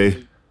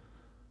Thursday.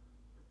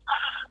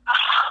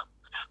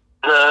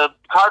 The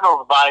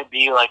Cardinals might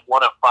be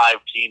one of 5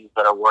 teams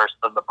that are worse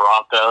than the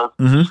Broncos.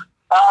 Mm-hmm.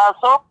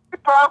 So the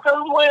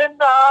Broncos win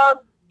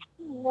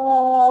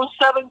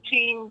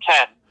 17-10.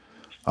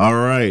 All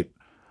right.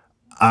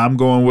 I'm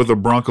going with a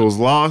Broncos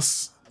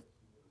loss.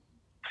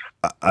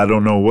 I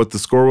don't know what the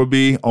score would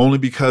be, only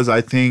because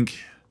I think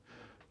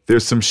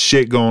there's some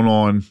shit going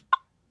on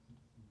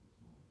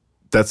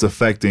that's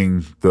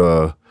affecting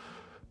the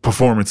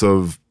performance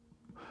of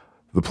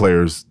the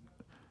players.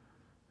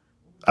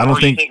 I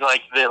don't think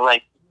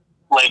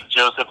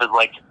Joseph has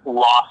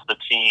lost the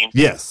team.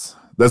 Yes,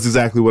 that's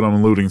exactly what I'm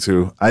alluding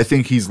to. I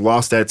think he's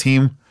lost that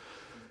team.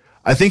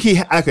 I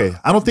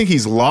don't think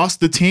he's lost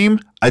the team.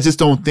 I just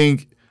don't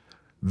think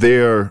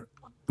they're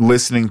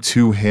listening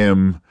to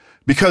him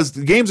because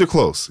the games are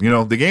close.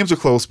 The games are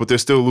close, but they're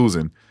still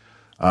losing.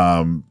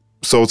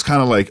 So it's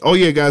kind of like, oh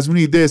yeah, guys, we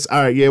need this.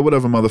 All right, yeah,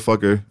 whatever,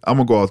 motherfucker. I'm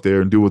gonna go out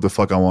there and do what the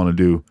fuck I want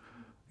to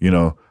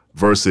do.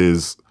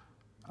 Versus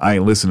I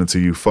ain't listening to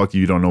you. Fuck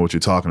you. You don't know what you're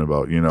talking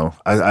about.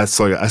 I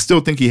still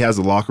think he has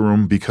the locker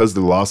room because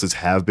the losses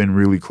have been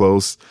really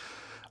close.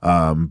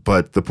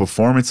 But the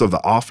performance of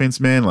the offense,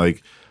 man,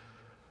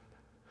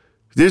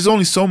 there's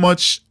only so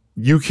much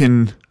you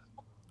can.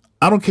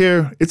 I don't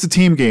care. It's a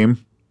team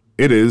game.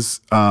 It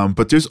is.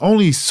 But there's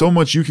only so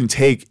much you can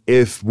take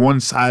if one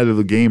side of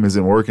the game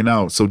isn't working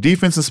out. So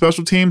defense and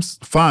special teams,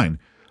 fine.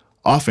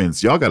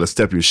 Offense, y'all got to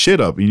step your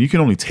shit up, and you can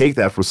only take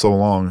that for so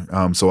long.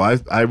 So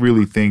I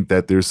really think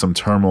that there's some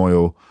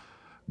turmoil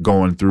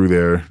going through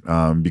there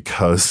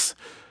because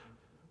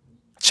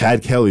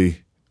Chad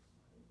Kelly,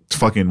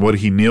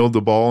 he kneeled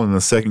the ball in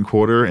the second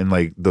quarter and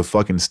the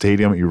fucking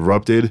stadium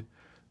erupted.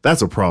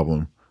 That's a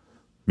problem,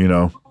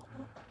 Yeah.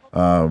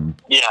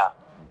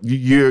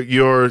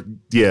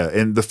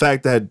 And the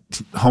fact that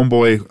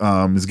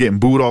homeboy is getting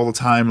booed all the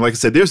time, like I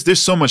said,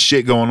 there's so much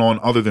shit going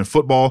on other than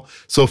football.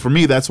 So for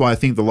me, that's why I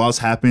think the loss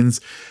happens.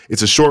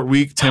 It's a short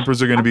week,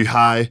 tempers are going to be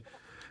high,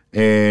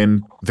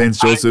 and Vince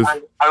Joseph.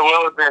 I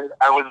will admit,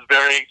 I was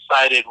very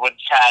excited when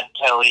Chad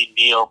Kelly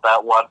kneeled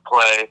that one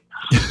play.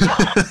 I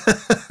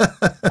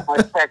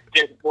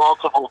texted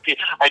multiple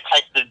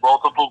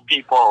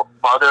people,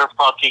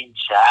 motherfucking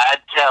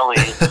Chad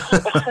Kelly.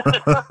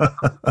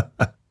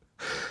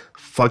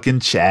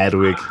 Fucking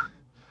Chadwick.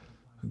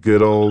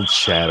 Good old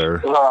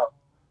Chatter.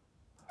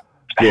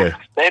 Yeah.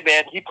 Hey,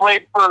 man, he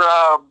played for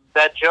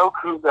that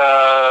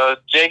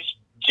JUCO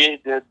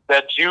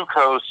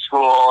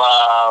school.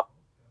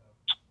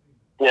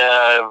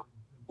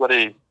 What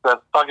is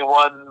the fucking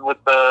one with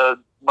the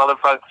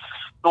motherfucker?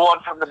 The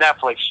one from the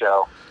Netflix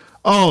show.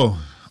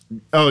 Oh,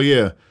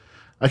 yeah.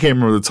 I can't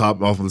remember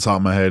off the top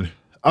of my head.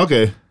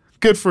 Okay.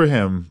 Good for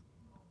him,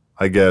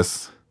 I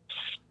guess.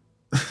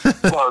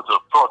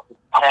 Motherfucking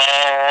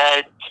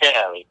Chad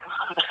Kelly.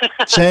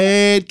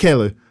 Chad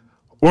Kelly.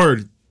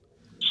 Word.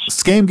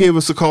 Skame gave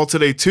us a call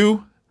today,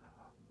 too.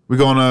 We're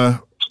going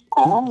to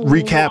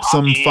recap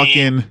some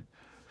fucking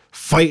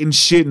fighting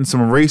shit and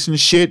some racing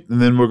shit, and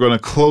then we're going to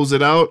close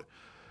it out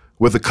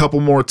with a couple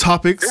more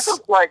topics. This is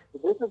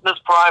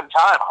prime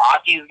time.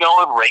 Hockey's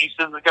going,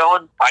 racing's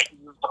going,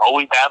 fighting's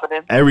always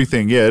happening.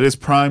 Everything. Yeah, it is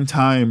prime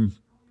time.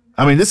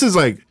 I mean, this is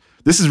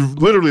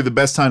literally the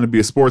best time to be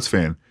a sports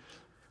fan.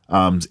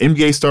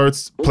 NBA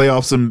starts,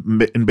 playoffs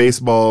in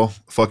baseball,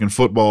 fucking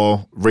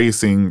football,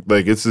 racing.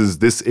 This is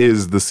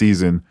the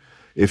season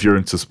if you're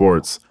into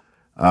sports.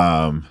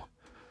 Cool.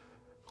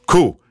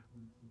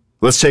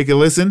 Let's take a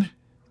listen,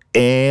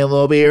 and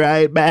we'll be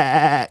right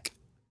back.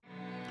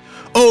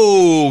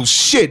 Oh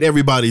shit!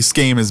 Everybody's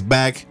Scheme is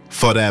back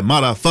for that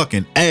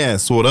motherfucking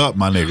ass. What up,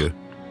 my nigga?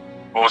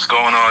 What's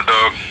going on,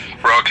 dog?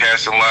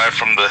 Broadcasting live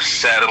from the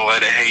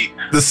Satellite of Hate.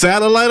 The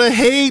Satellite of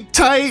Hate,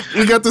 tight.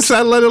 We got the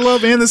Satellite of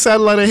Love and the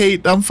Satellite of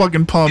Hate. I'm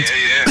fucking pumped.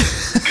 Yeah.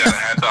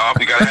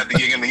 You gotta have the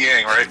yin and the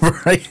yang, right?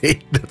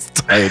 Right. That's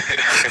tight.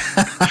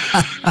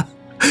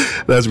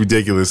 That's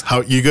ridiculous.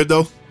 How you good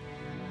though?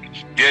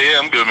 Yeah,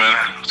 I'm good, man.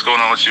 What's going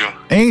on with you?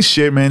 Ain't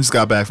shit, man. Just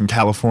got back from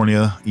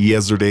California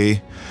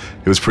yesterday.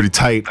 It was pretty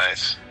tight.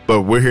 Nice.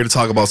 But we're here to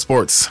talk about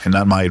sports and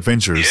not my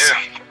adventures.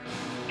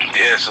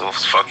 Yeah, so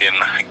let's fucking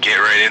get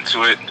right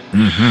into it.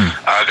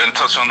 Gonna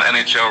touch on the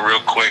NHL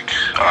real quick.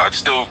 It's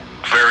still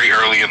very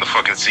early in the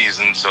fucking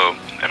season, so,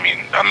 I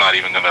mean, I'm not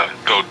even gonna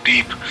go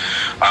deep.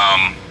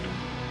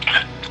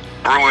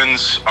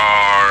 Bruins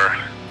are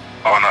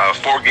on a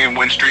 4-game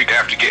win streak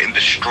after getting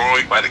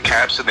destroyed by the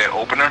Caps in their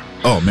opener.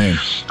 Oh, man.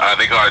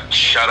 They got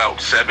shut out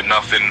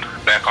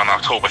 7-0 back on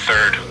October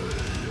 3rd,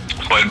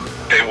 but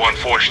they won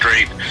 4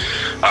 straight.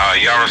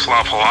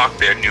 Yaroslav Halak,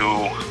 their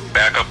new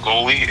backup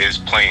goalie, is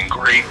playing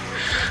great.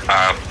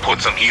 Put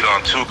some heat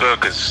on Tuukka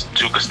because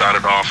Tuukka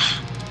started off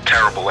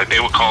terrible. Like, they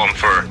were calling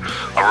for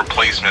a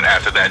replacement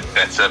after that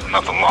 7-0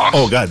 loss.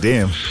 Oh,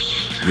 goddamn.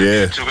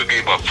 Yeah. Tuukka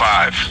gave up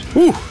 5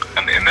 Woo.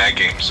 in that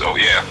game. So,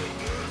 yeah.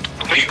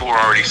 People were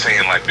already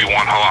saying, like, we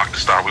want Halak to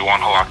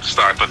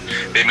start, but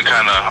they've been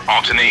kind of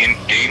alternating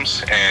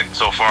games, and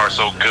so far,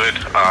 so good.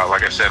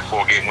 Like I said,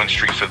 4-game win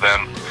streak for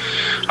them.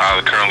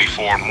 They're currently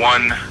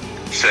 4-1,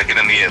 second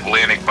in the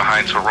Atlantic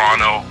behind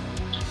Toronto,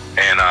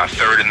 and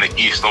third in the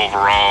East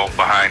overall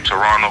behind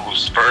Toronto,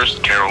 who's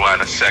first,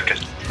 Carolina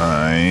second. All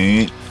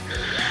right.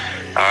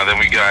 Then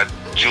we got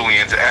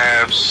Julian's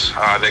Avs.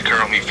 They're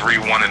currently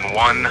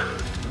 3-1-1.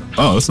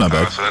 Oh, that's not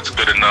bad. So that's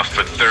good enough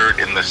for third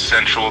in the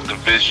Central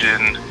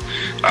Division,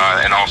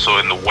 and also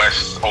in the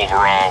West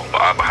overall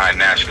behind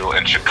Nashville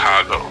and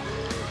Chicago.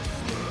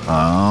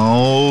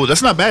 Oh,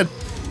 that's not bad.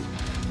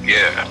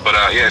 Yeah, but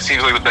it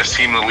seems like the best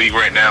team in the league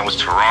right now is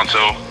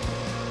Toronto.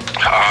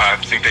 I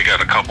think they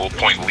got a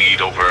couple-point lead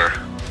over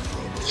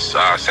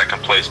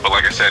second place, but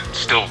like I said,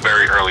 still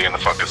very early in the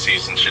fucking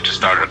season. Shit just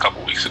started a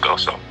couple weeks ago,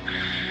 so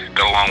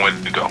got a long way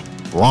to go.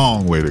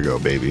 Long way to go,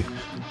 baby.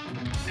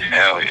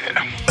 Hell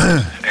yeah.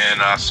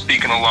 And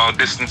speaking of long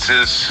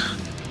distances,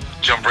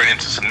 jump right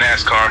into some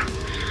NASCAR.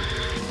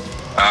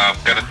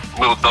 Got a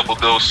little double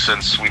dose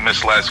since we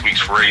missed last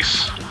week's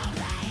race.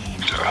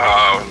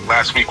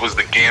 Last week was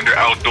the Gander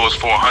Outdoors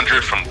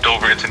 400 from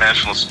Dover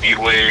International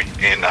Speedway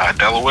in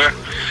Delaware.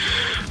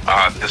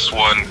 This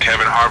one,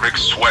 Kevin Harvick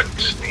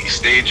swept the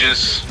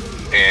stages,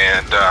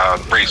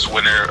 and race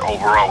winner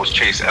overall was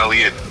Chase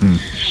Elliott.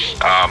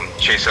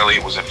 Chase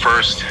Elliott was in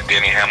first,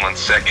 Danny Hamlin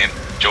second,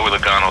 Joey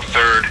Logano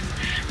third,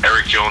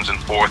 Eric Jones in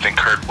fourth, and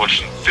Kurt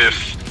Busch in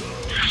fifth.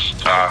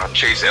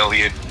 Chase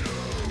Elliott,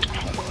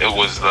 it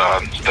was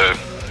the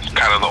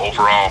kind of the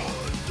overall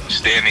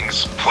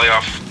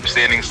playoff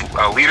standings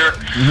leader,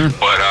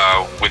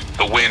 but with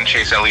the win,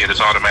 Chase Elliott is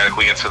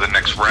automatically into the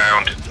next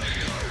round.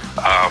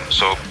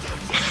 So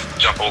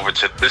jump over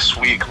to this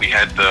week. We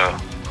had the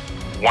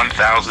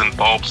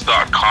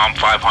 1000bulbs.com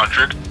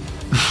 500.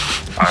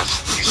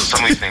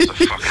 Some of these things are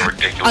fucking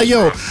ridiculous.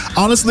 Yo,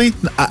 honestly,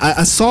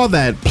 I saw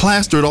that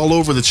plastered all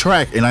over the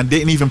track, and I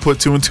didn't even put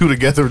 2 and 2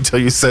 together until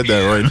you said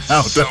that right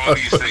now. Some of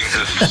these things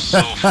are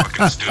so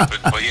fucking stupid.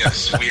 But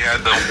yes, we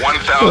had the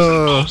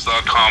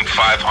 1000bulbs.com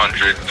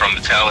 500 from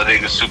the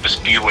Talladega Super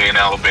Speedway in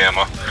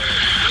Alabama.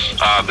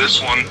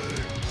 This one,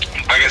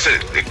 like I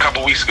said a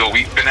couple weeks ago,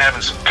 we've been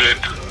having some good,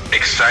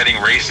 exciting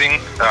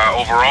racing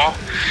overall,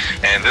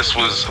 and this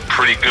was a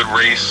pretty good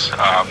race.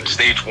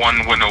 Stage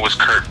 1 winner was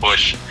Kurt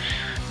Busch.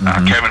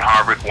 Kevin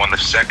Harvick won the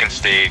second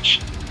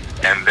stage,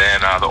 and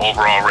then the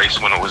overall race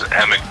winner was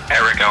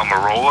Eric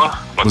Almirola.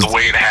 But the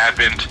way it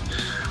happened,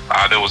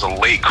 there was a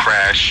late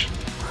crash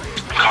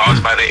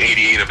caused by the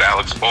 88 of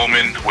Alex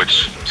Bowman,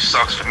 which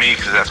sucks for me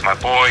because that's my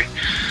boy.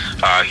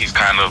 He's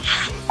kind of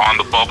on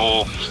the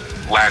bubble,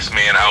 last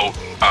man out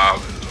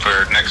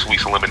for next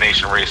week's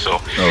elimination race, so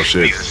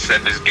he needs to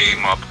set this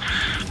game up.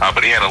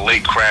 But he had a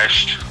late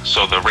crash,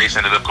 so the race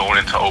ended up going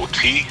into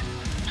OT.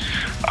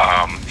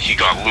 He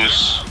got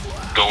loose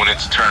going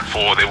into turn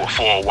 4. They were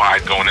 4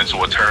 wide going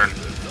into a turn.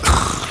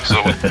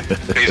 So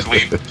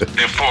basically,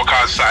 they're 4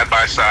 cars side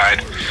by side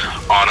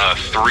on a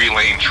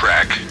 3-lane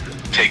track,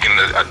 taking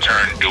a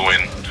turn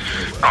doing,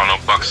 I don't know,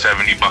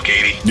 $170,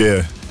 $180.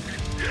 Yeah.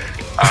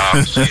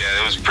 So yeah,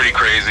 it was pretty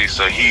crazy.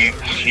 So he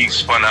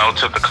spun out,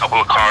 took a couple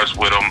of cars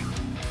with him.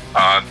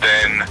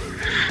 Then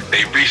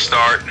they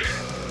restart,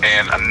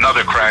 and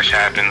another crash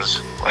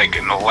happens, like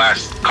in the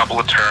last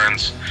couple of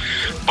turns.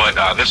 But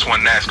this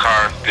one,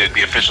 NASCAR,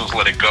 the officials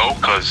let it go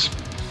because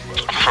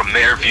from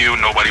their view,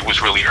 nobody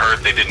was really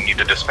hurt. They didn't need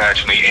to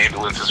dispatch any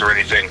ambulances or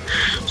anything,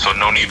 so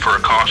no need for a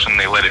caution.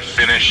 They let it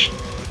finish.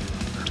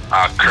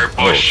 Kurt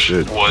Busch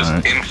was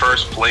in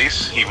first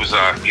place. He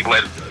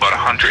led about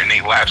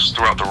 108 laps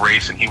throughout the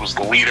race, and he was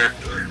the leader,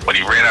 but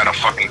he ran out of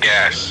fucking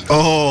gas.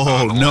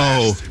 Oh,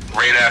 no.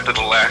 Right after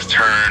the last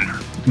turn.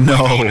 No.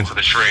 Going into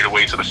the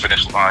straightaway to the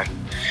finish line.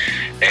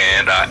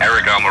 and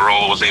Eric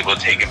Almirola was able to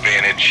take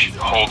advantage,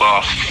 hold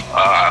off.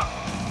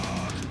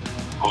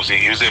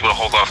 He was able to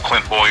hold off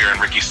Clint Boyer and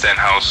Ricky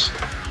Stenhouse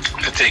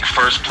to take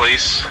first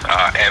place,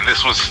 and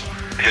this was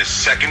his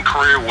second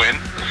career win,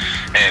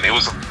 and it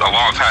was a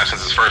long time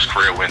since his first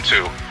career win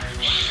too.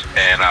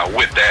 And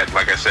with that,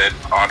 like I said,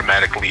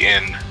 automatically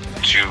in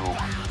to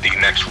the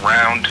next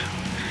round.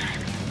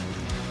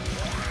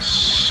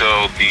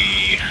 So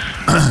the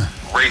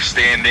race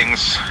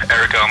standings: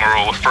 Eric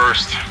Almirola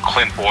first,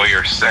 Clint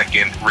Boyer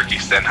second, Ricky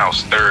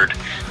Stenhouse third,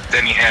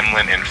 Denny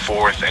Hamlin in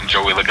fourth, and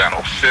Joey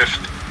Logano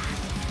fifth.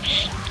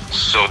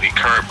 So the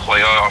current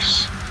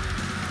playoffs,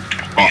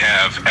 we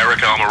have Eric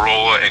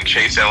Almirola and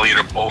Chase Elliott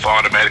are both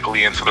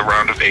automatically into the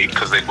round of 8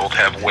 because they both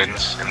have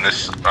wins in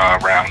this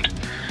round.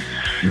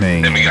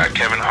 Man. Then we got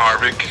Kevin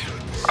Harvick,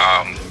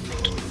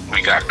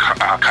 we got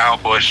Kyle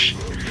Busch,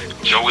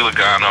 Joey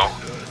Logano,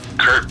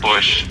 Kurt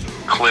Busch,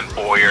 Clint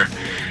Boyer,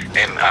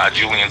 and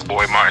Julian's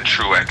boy Martin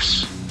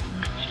Truex.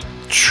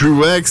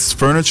 Truex,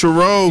 Furniture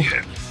Row.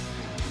 Yeah.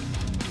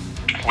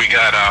 We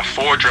got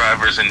 4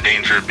 drivers in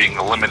danger of being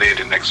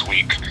eliminated next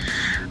week.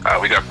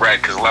 We got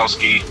Brad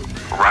Keselowski,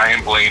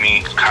 Ryan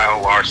Blaney,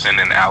 Kyle Larson,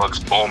 and Alex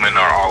Bowman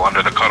are all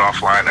under the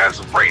cutoff line as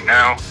of right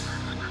now.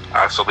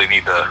 So they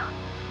need to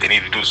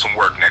do some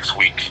work next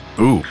week.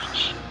 Ooh.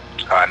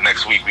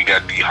 Next week we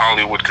got the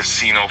Hollywood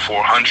Casino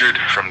 400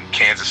 from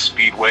Kansas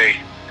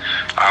Speedway.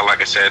 Like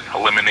I said,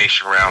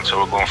 elimination round.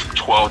 So we're going from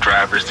 12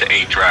 drivers to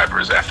 8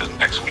 drivers after the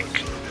next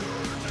week.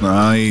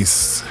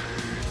 Nice.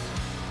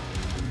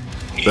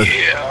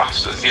 Yeah,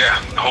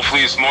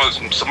 hopefully it's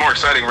some more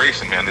exciting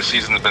racing, man. This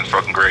season has been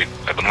fucking great.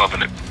 I've been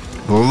loving it.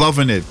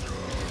 Loving it.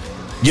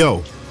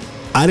 Yo,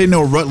 I didn't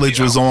know Rutledge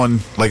was on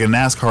like a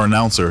NASCAR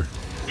announcer.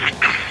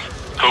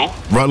 Who?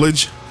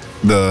 Rutledge,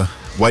 the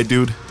white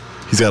dude.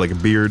 He's got like a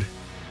beard.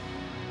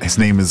 His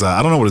name is,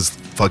 I don't know what his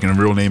fucking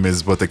real name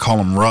is, but they call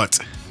him Rut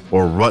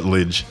or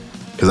Rutledge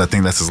because I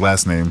think that's his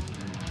last name.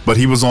 But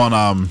he was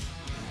on,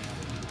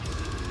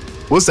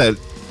 what's that?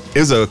 It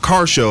was a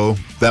car show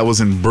that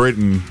was in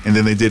Britain, and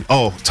then they did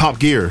Top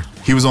Gear.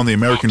 He was on the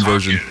American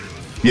version.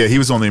 Yeah, he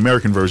was on the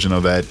American version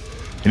of that,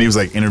 and he was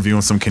like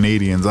interviewing some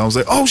Canadians. I was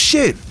like, oh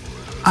shit,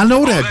 I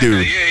know that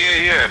dude.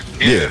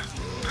 Yeah.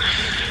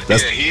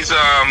 He's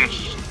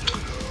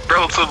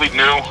relatively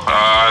new.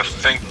 I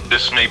think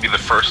this may be the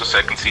first or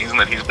second season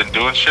that he's been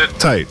doing shit.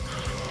 Tight.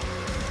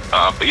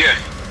 But yeah,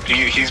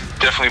 he's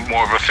definitely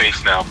more of a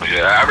face now. But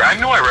yeah, I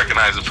knew I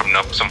recognized him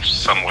from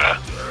somewhere.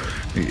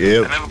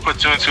 Yeah. I never put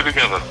 2 and 2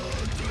 together.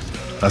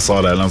 I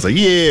saw that and I was like,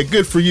 yeah,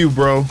 good for you,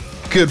 bro.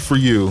 Good for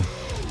you.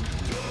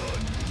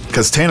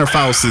 Because Tanner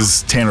Faust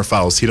is Tanner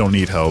Faust. He don't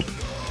need help.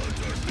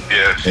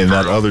 Yeah. And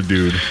that other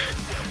dude,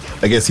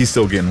 I guess he's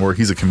still getting work.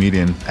 He's a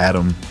comedian,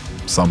 Adam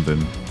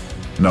something.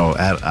 No,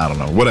 I don't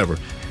know. Whatever.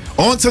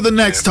 On to the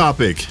next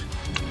topic.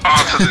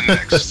 On to the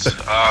next.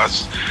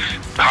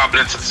 Hopping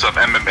into some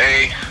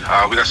MMA.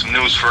 We got some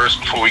news first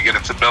before we get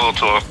into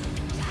Bellator.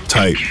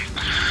 Tight.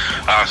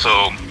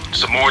 So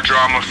some more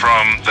drama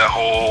from the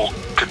whole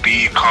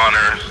Khabib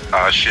Conor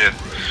shit.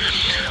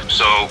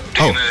 So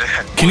Dana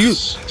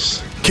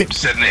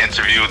said in the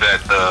interview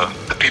that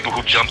the people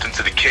who jumped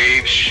into the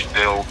cage,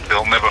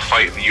 they'll never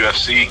fight in the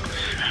UFC.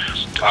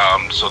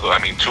 I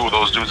mean, 2 of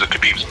those dudes are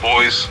Khabib's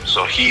boys.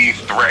 So he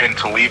threatened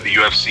to leave the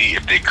UFC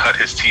if they cut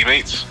his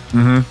teammates.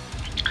 Mm-hmm.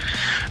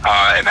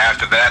 And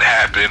after that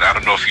happened, I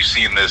don't know if you've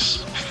seen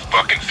this,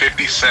 fucking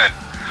 50 Cent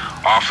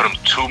offered him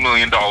 $2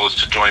 million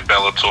to join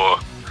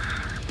Bellator.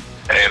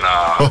 And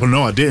oh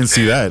no, I didn't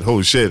see that.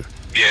 Holy shit.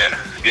 Yeah.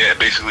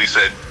 Basically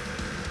said,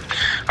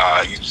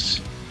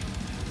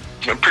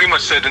 pretty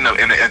much said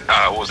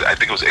I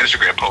think it was an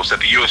Instagram post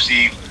that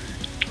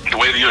the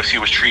way the UFC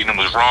was treating him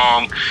was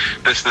wrong.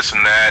 This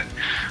and that.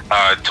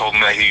 Told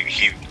him that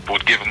he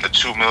would give him the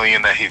 $2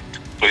 million that he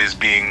was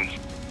being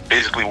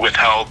basically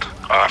withheld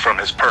from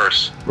his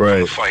purse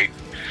right. For the fight.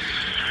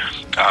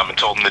 And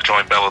told him to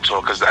join Bellator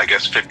because I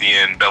guess 50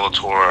 and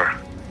Bellator.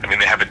 I mean,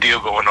 they have a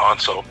deal going on,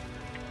 so.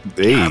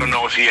 Hey. I don't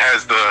know if he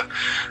has the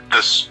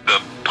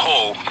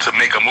pull to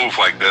make a move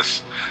like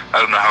this.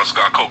 I don't know how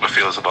Scott Coker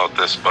feels about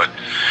this, but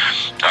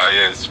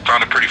it's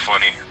found it pretty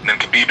funny. And then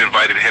Khabib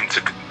invited him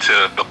to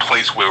the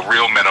place where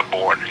real men are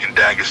born in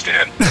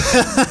Dagestan.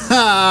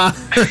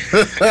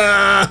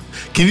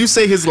 Can you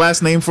say his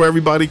last name for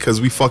everybody?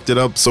 Because we fucked it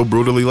up so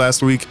brutally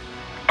last week.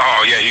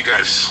 Oh yeah, you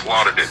guys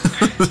slaughtered it.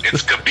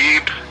 It's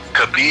Khabib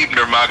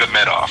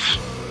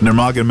Nurmagomedov.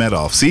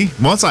 Nurmagomedov. See,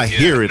 once I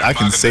hear it, I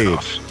can say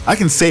it. I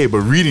can say it, but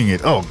reading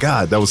it, oh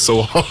god, that was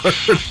so hard.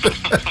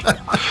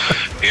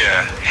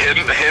 Yeah,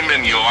 him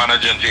and Joanna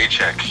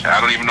Jędrzejczyk. I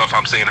don't even know if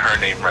I'm saying her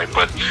name right,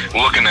 but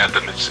looking at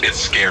them, it's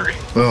scary.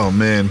 Oh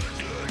man.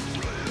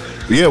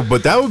 Yeah,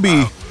 but that would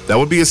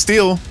be a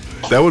steal.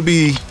 That would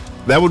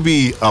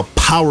be a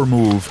power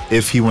move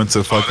if he went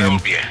to fucking. That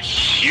would be a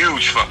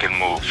huge fucking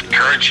move.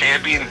 Current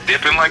champion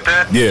dipping like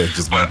that. Yeah,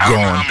 just but gone.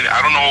 I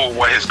don't know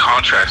what his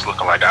contract's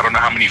looking like. I don't know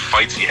how many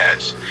fights he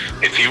has.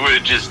 If he were to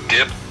just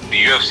dip,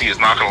 the UFC is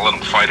not going to let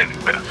him fight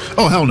anywhere.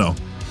 Oh hell no.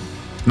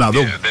 No,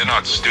 Yeah, they're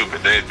not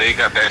stupid. They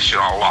got that shit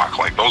on lock.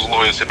 Like, those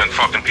lawyers have been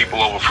fucking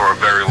people over for a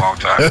very long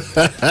time.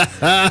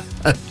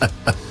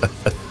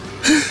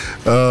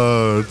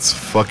 Oh, it's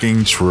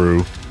fucking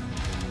true.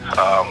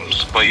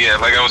 But yeah,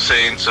 like I was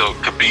saying, so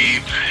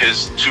Khabib,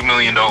 his $2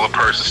 million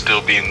purse is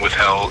still being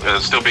withheld,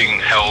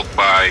 held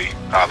by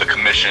the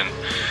commission.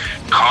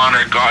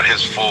 Conor got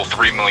his full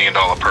 $3 million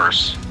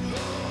purse.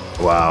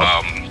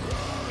 Wow.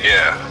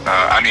 Yeah,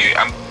 I mean,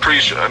 I'm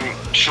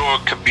sure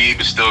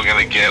Khabib is still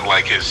gonna get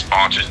like his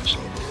sponsors.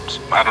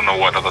 I don't know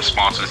what other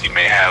sponsors he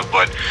may have,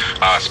 but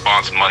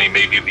sponsor money.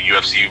 Maybe the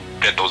UFC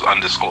get those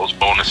undisclosed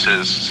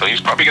bonuses. So he's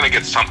probably gonna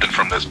get something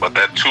from this. But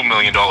that $2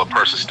 million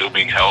purse is still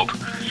being held.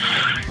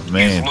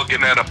 Man. He's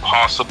looking at a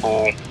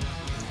possible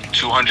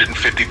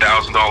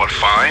 $250,000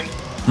 fine.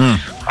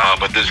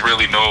 But there's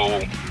really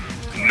no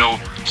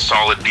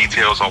solid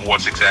details on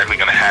what's exactly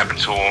going to happen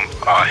to him.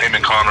 Him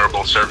and Conor are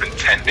both serving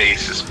 10-day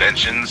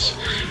suspensions,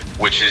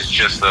 which is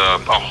just a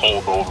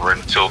holdover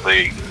until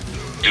they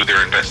do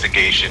their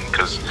investigation,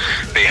 because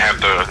they have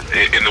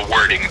in the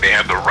wording, they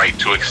have the right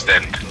to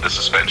extend the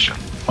suspension.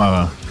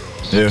 Yeah.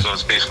 So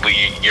it's basically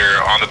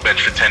you're on the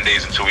bench for 10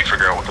 days until we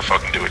figure out what the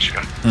fuck to do with you.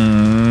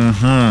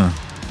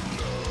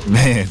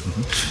 Man.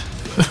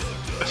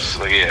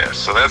 So yeah,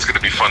 so that's going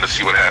to be fun to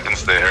see what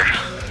happens there.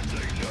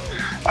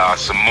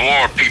 Some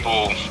more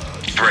people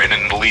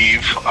threatening to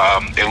leave.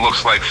 It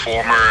looks like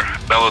former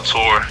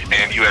Bellator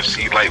and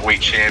UFC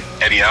lightweight champ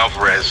Eddie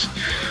Alvarez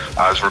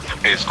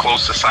is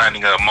close to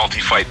signing a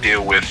multi-fight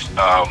deal with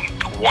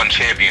One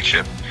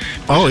Championship.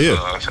 Oh, yeah.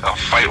 A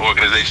fight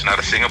organization out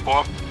of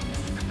Singapore.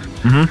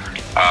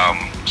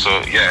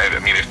 So yeah, I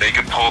mean, if they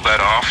could pull that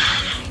off,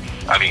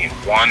 I mean,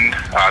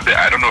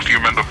 I don't know if you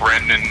remember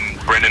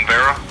Brendan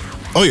Vera.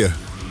 Oh, yeah.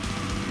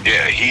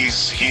 Yeah,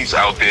 he's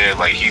out there,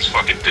 like, he's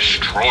fucking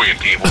destroying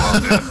people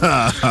out there.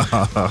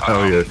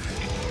 Oh, yeah.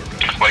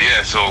 But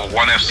yeah, so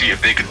ONE FC,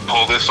 if they could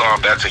pull this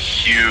off, that's a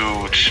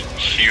huge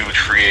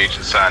free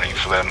agent signing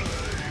for them.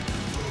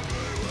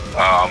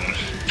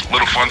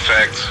 Little fun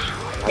fact,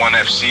 ONE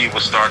FC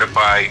was started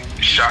by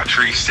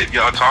Chatri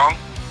Sityodtong.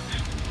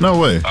 No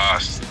way.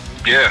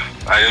 Yeah,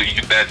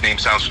 that name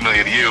sounds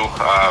familiar to you.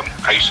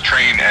 I used to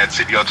train at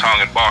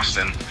Sityodtong in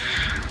Boston.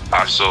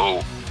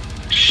 So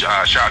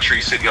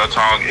Chatri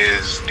Sityodtong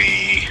is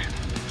the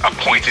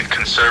appointed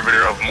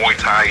conservator of Muay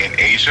Thai in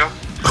Asia.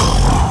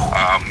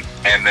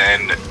 And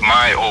then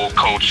my old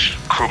coach,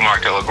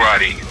 Mark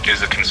Delagrati,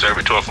 is a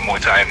conservator for Muay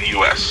Thai in the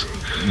U.S.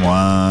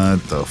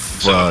 What the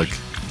fuck?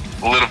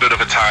 So, a little bit of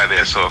a tie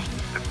there, so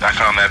I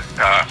found that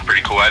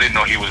pretty cool. I didn't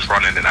know he was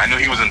running it. I knew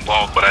he was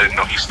involved, but I didn't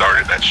know he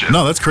started that shit.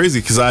 No, that's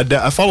crazy, because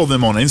I follow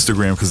them on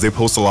Instagram because they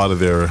post a lot of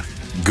their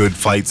good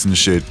fights and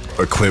shit,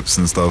 or clips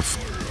and stuff.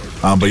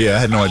 But yeah, I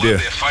had no idea.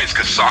 Their fights,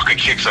 because soccer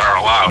kicks are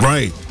allowed.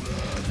 Right.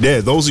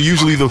 Yeah, those are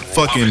usually the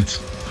fucking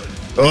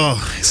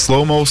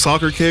slow-mo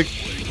soccer kick.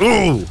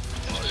 Ooh.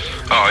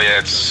 Oh yeah,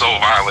 it's so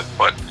violent,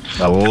 but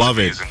I love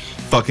it. amazing.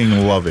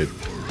 Fucking love it.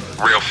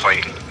 Real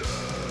fighting.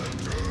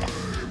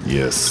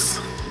 Yes.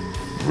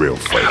 Real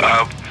fighting.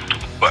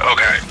 But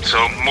okay,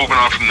 so moving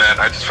on from that,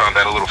 I just found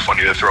that a little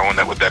funny to throw in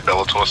that with that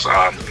Bellator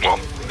sign,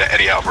 the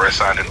Eddie Alvarez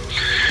signing.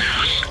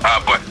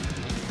 But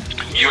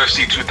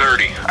UFC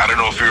 230, I don't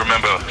know if you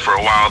remember, for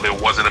a while there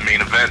wasn't a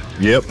main event.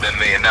 Yep. Then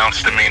they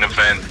announced the main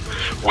event,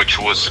 which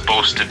was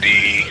supposed to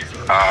be,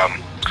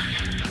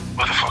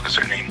 what the fuck is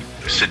her name?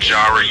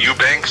 Sijara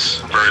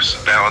Eubanks versus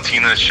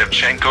Valentina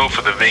Shevchenko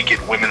for the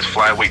vacant women's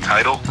flyweight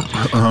title.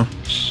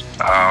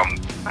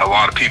 A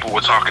lot of people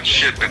were talking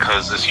shit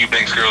because this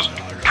Eubanks girl's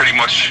pretty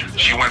much,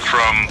 she went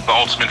from the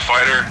Ultimate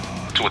Fighter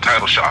to a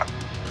title shot.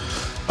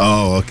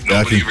 Oh, okay.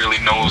 Nobody really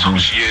knows who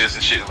she is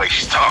and shit. Like,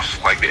 she's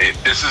tough. Like,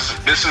 this is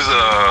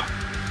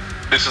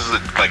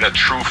like a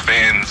true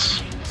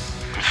fans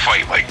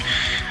fight. Like,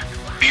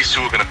 these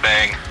two are gonna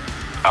bang,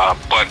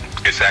 but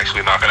it's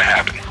actually not gonna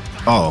happen.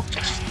 Oh.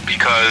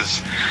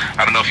 Because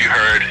I don't know if you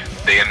heard,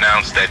 they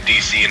announced that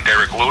DC and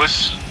Derek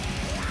Lewis,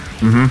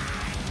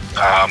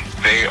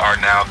 they are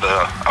now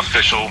the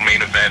official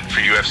main event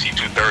for UFC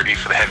 230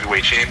 for the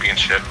heavyweight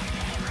championship.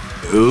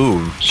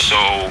 Ooh. So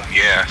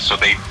yeah, so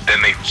they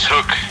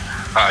took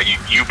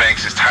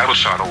Eubanks' title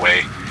shot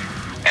away,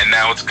 and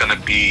now it's gonna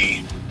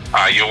be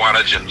Joanna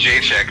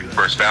Jędrzejczyk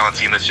versus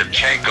Valentina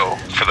Shevchenko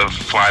for the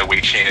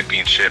flyweight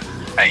championship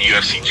at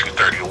UFC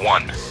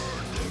 231.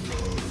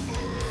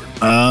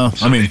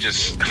 So I mean, they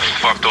just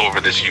fucked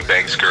over this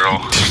Eubanks girl.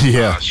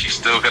 Yeah. She's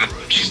still gonna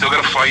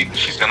fight.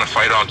 She's gonna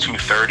fight on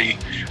 230,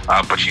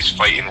 but she's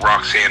fighting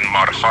Roxanne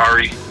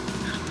Modafferi.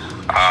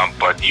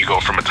 But you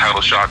go from a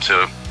title shot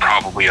to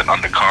probably an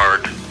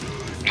undercard,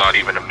 not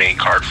even a main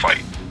card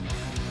fight.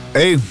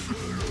 hey,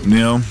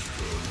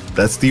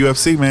 that's the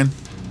UFC, man.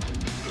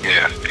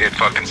 Yeah, it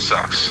fucking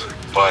sucks.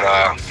 But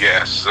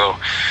yeah, so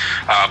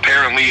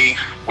apparently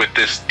with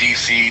this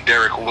DC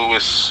Derek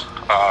Lewis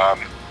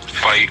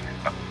fight,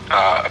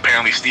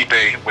 apparently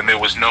Stipe, when there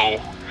was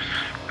no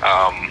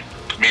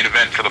main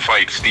event for the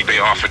fight,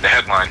 Stipe offered the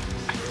headline,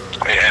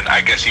 and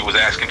I guess he was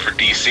asking for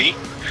DC.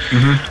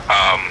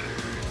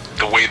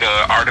 the way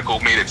the article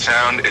made it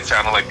sounded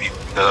like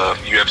the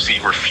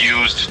UFC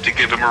refused to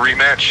give him a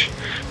rematch.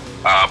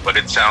 But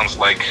it sounds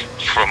like,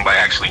 from like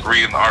actually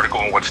reading the article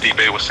and what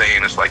Stipe was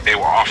saying, it's like they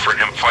were offering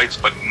him fights,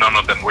 but none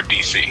of them were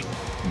DC.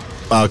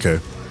 Okay.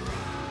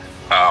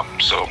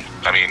 So,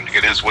 I mean,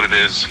 it is what it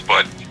is.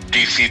 But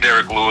DC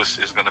Derek Lewis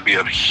is going to be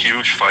a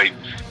huge fight.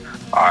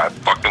 I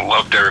fucking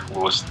love Derek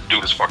Lewis.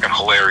 Dude is fucking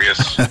hilarious.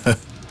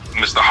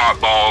 Mr. Hot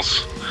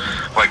Balls.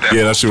 Like that.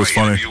 Yeah, that shit was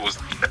funny. Was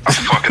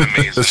fucking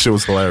amazing. That shit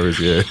was hilarious,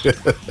 yeah.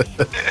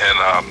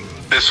 And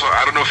this one,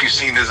 I don't know if you've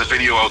seen, there's a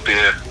video out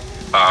there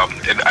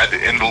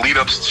in the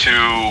lead-ups to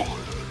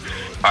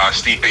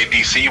Stipe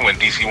DC, when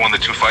DC won the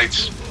 2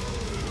 fights.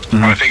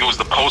 Mm-hmm. I think it was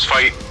the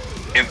post-fight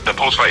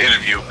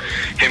interview.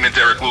 Him and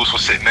Derek Lewis were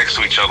sitting next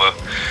to each other,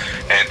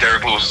 and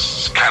Derek Lewis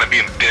was kind of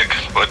being a dick,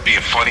 but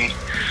being funny.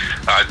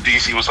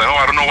 DC was like, oh,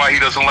 I don't know why he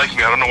doesn't like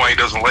me.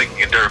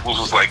 And Derek Lewis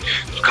was like,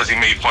 because he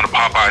made fun of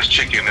Popeye's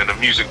chicken in a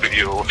music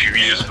video a few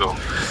years ago.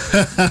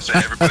 So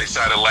everybody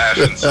started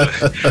laughing. So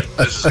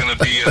this is going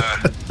to be,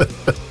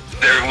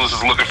 Derek Lewis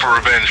is looking for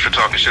revenge for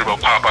talking shit about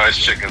Popeye's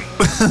chicken.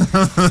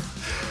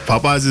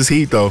 Popeye's is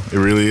heat, though. It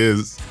really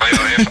is.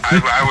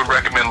 I would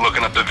recommend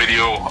looking up the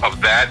video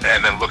of that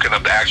and then looking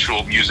up the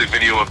actual music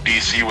video of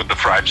DC with the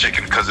fried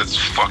chicken, because it's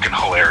fucking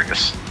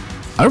hilarious.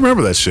 I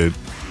remember that shit.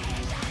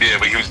 Yeah,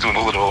 but he was doing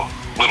a little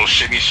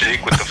shimmy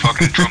shake with the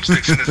fucking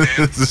drumsticks in his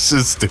hand. This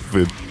is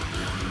stupid.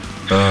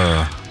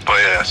 But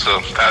yeah, so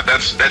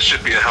that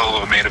should be a hell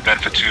of a main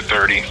event for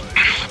 230.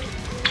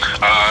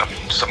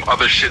 Some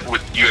other shit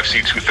with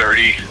UFC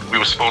 230. We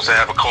were supposed to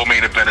have a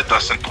co-main event of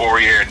Dustin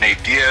Poirier and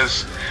Nate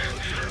Diaz.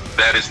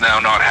 That is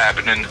now not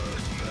happening.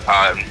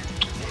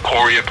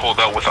 Poirier pulled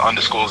out with an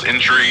undisclosed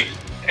injury,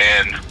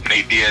 and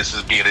Nate Diaz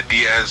is being a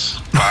Diaz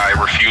by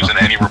refusing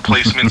any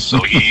replacements,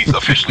 so he's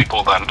officially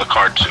pulled out of the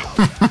card too.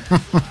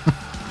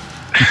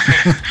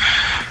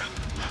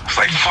 It's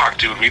like, fuck,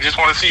 dude, we just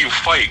want to see you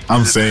fight.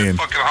 I'm saying.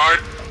 Fucking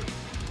hard.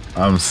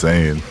 I'm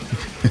saying.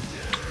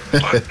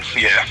 But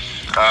yeah.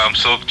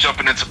 So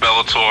jumping into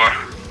Bellator,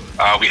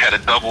 we had a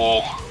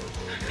double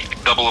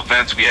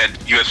events. We had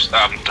UFC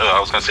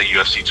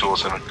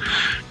 207,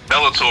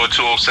 Bellator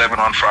 207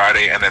 on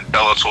Friday, and then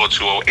Bellator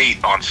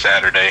 208 on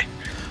Saturday.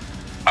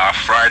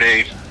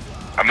 Friday,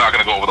 I'm not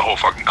gonna go over the whole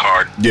fucking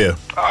card. Yeah.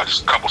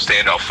 Just a couple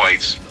standout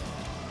fights.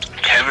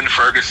 Kevin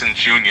Ferguson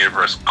Jr.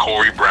 versus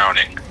Corey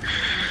Browning.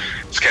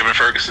 Does Kevin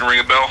Ferguson ring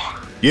a bell?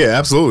 Yeah,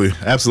 absolutely.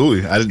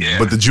 Yeah.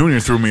 But the junior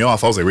threw me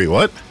off. I was like, wait,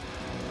 what?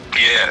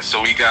 Yeah,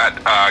 so we got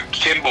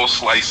Kimbo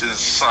Slice's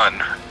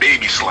son,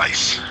 Baby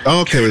Slice.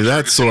 Okay, Kevin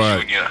that's Ferguson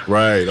right. Jr.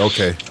 Right,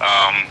 okay.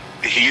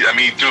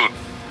 Dude,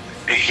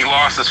 he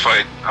lost this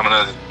fight. I'm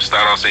gonna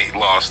start out saying he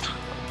lost,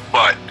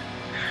 but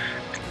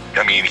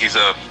I mean, he's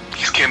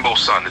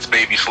Kimbo's son. It's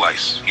Baby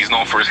Slice. He's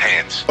known for his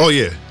hands. Oh,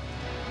 yeah.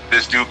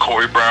 This dude,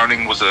 Corey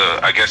Browning,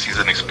 I guess he's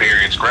an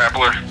experienced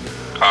grappler.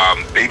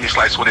 Baby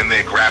Slice went in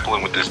there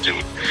grappling with this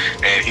dude,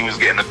 and he was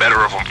getting the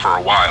better of him for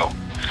a while.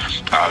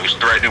 He was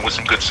threatening with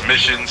some good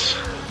submissions.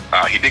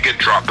 He did get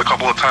dropped a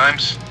couple of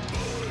times,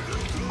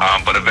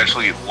 but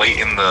eventually, late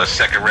in the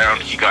second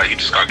round, he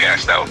just got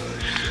gassed out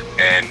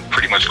and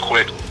pretty much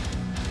quit.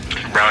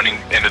 Browning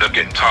ended up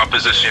getting top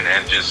position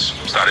and just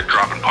started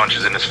dropping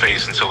punches in his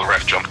face until the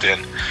ref jumped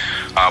in.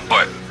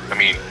 But I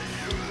mean,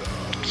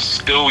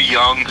 still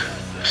young,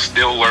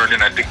 still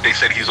learning. I think they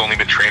said he's only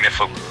been training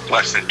for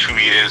less than 2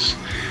 years.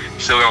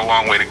 Still got a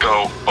long way to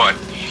go, but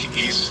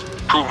he's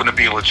proven to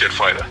be a legit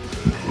fighter.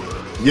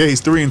 Yeah,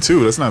 he's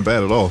 3-2. That's not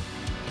bad at all.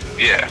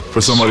 Yeah.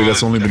 For somebody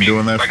that's only been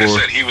doing that like for... I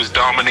said, he was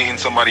dominating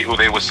somebody who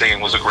they were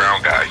saying was a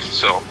ground guy.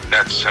 So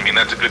that's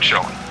a good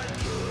showing.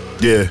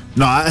 Yeah.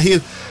 No,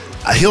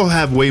 he'll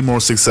have way more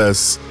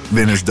success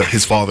than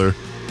his father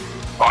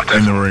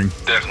in the ring.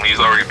 Definitely. He's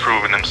already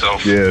proven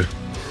himself. Yeah.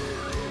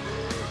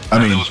 I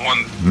mean, there was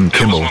one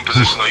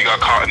position though, he got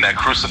caught in that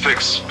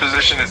crucifix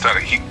position. It's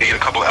that he ate a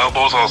couple of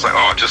elbows. I was like,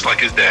 oh, just like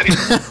his daddy.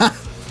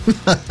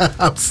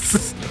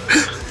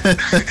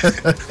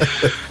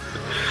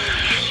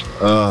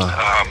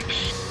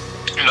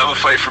 Another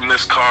fight from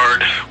this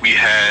card, we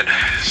had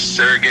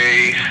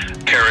Sergey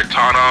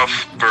Karatanov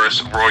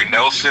versus Roy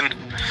Nelson.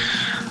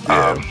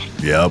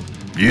 Yep.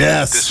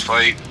 Yes. This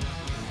fight,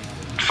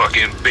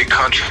 fucking big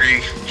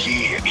country.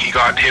 He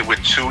got hit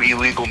with 2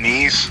 illegal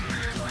knees.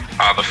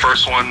 The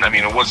first one, I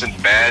mean, it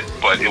wasn't bad,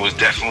 but it was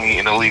definitely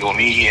an illegal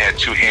knee. He had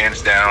 2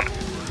 hands down.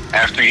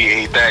 After he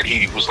ate that,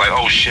 he was like,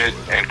 oh shit,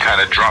 and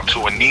kind of dropped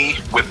to a knee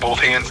with both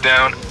hands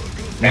down.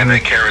 And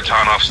then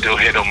Karatanov still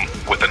hit him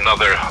with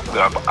another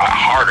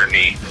harder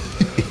knee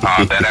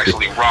that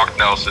actually rocked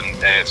Nelson.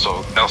 And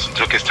so Nelson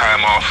took his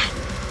time off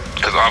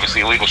because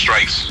obviously illegal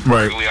strikes.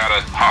 Right.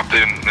 Liotta hopped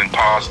in and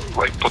paused,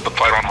 like put the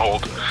fight on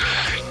hold.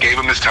 Gave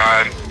him his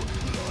time.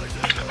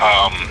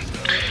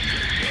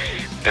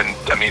 And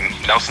I mean,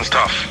 Nelson's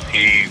tough.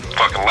 He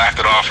fucking laughed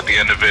it off at the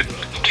end of it,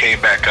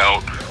 came back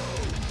out.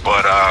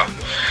 But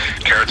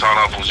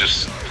Karatanov was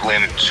just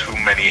landing too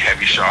many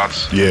heavy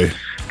shots. Yeah.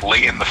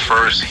 Late in the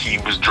first, he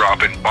was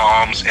dropping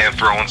bombs and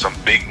throwing some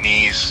big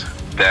knees.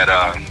 that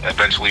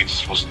eventually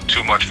just was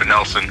too much for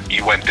Nelson.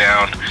 He went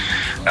down.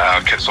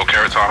 So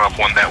Kharitonov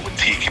won that with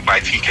by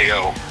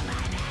TKO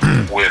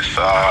with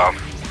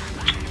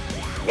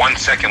 1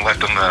 second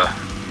left in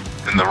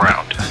the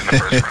round, in the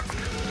first round.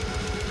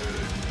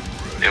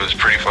 It was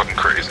pretty fucking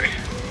crazy.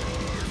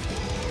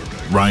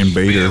 Ryan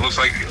Bader. Yeah, it looks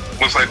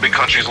like Big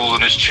Country's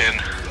losing his chin.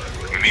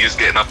 I mean, he is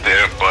getting up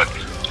there, but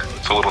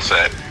it's a little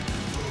sad.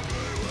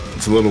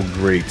 It's a little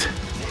great.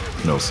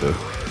 No, sir.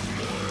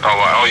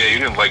 Oh yeah, you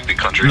didn't like Big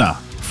Country? Nah,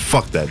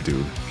 fuck that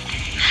dude.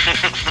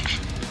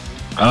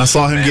 And I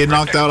saw him get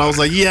knocked out. I was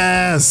like,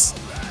 yes.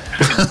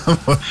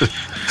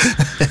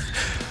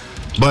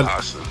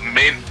 But so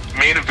main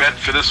event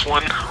for this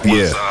one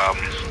was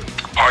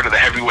part of the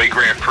heavyweight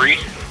Grand Prix.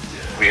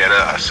 We had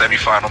a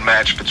semifinal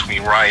match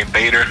between Ryan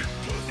Bader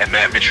and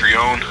Matt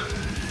Mitrione.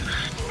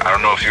 I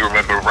don't know if you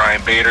remember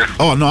Ryan Bader.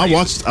 Oh no, I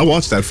watched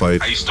that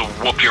fight. I used to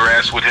whoop your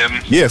ass with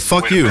him. Yeah,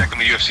 fuck you. Back in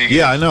the UFC games.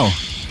 Yeah, I know.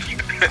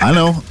 I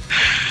know.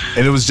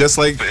 And it was just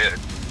like,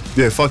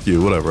 yeah, fuck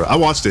you, whatever. I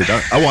watched it.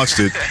 I watched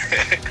it.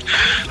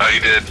 Oh,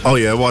 you did? Oh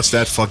yeah, I watched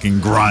that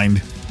fucking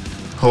grind.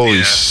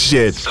 Holy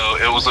shit. So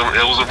it was a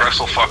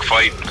wrestle fuck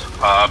fight.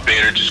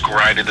 Bader just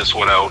grinded this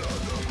one out.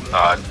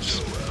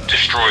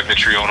 Destroyed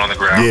Mitrione on the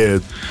ground. Yeah.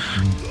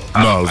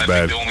 No, it was I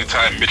bad. think the only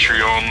time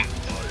Mitrione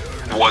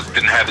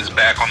didn't have his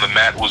back on the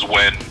mat was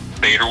when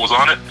Bader was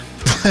on it.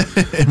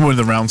 And when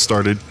the round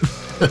started.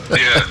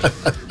 Yeah.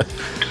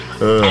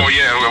 Oh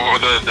yeah, or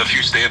the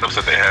few stand-ups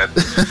that they had.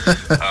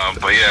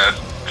 But yeah,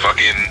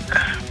 fucking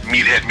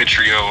meathead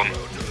Mitrione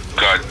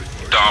got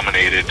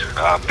dominated.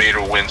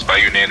 Bader wins by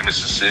unanimous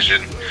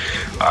decision.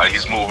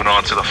 He's moving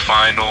on to the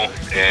final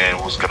and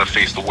was going to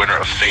face the winner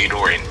of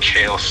Fedor and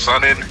Chael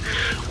Sonnen,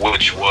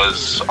 which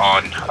was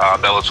on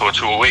Bellator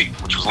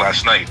 208, which was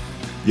last night.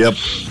 Yep.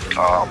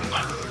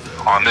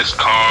 On this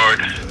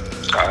card,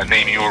 a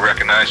name you will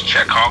recognize,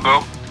 Chet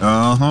Congo.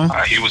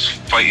 Uh-huh. He was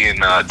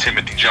fighting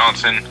Timothy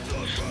Johnson.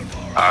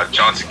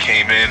 Johnson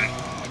came in,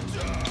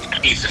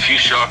 eats a few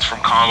shots from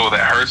Congo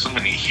that hurts him,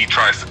 and he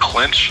tries to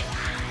clinch.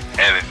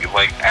 And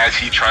like as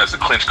he tries to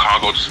clinch,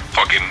 Congo just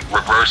fucking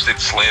reversed it,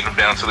 slammed him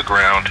down to the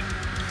ground,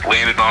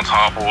 landed on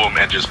top of him,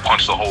 and just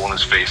punched a hole in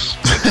his face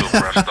until the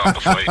ref stopped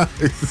the fight.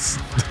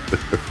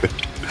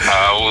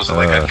 It was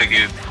like I think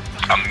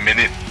a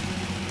minute.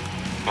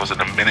 Was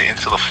it a minute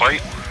into the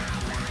fight?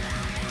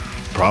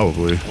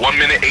 Probably. 1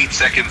 minute 8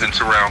 seconds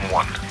into round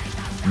one.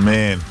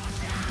 Man.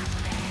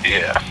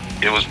 Yeah,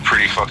 it was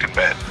pretty fucking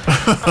bad.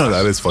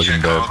 That is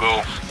fucking bad.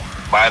 Chicago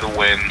by the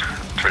win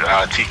for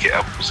TKO.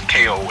 It was a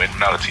KO win,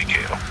 not a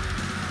TKO.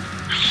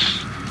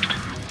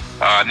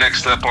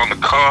 Next up on the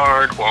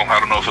card, well, I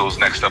don't know if it was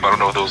next up. I don't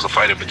know if there was a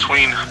fight in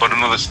between, but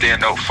another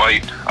standout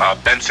fight.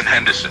 Benson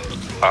Henderson,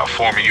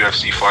 former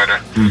UFC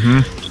fighter,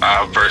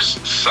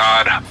 versus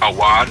Saad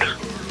Awad.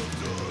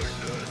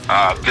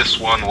 This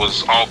one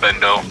was all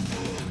bendo.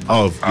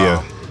 Oh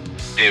yeah.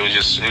 It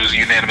was a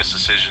unanimous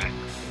decision.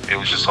 It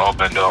was just all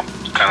bendo.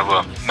 Kind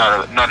of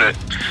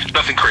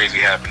nothing crazy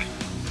happened.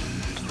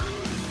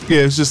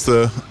 Yeah, it's just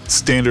a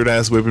standard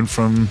ass whipping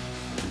from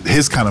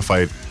his kind of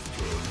fight.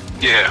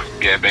 Yeah,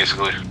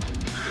 basically.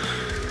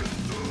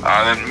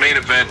 Then main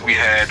event, we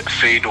had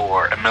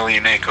Fedor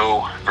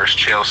Emelianenko versus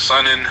Chael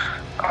Sonnen.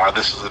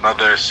 This is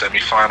another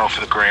semifinal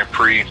for the Grand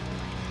Prix.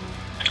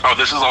 Oh,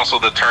 this is also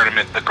the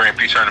tournament, the Grand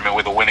Prix tournament,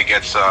 where the winner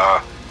gets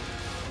 $1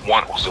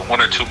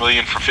 or 2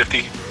 million from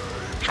 50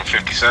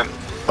 Cent.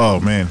 Oh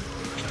man.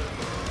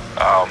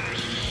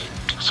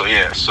 So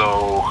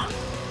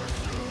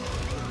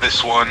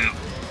this one,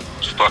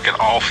 fucking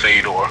all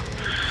Fedor.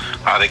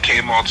 They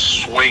came out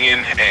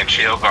swinging, and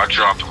Chael got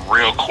dropped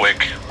real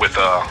quick with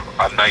a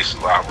nice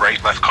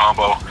right-left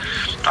combo.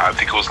 I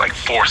think it was like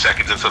 4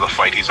 seconds into the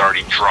fight, he's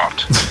already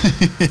dropped.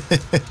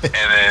 And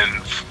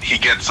then he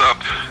gets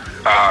up,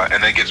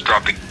 and then gets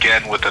dropped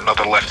again with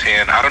another left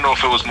hand. I don't know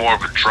if it was more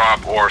of a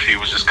drop or if he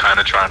was just kind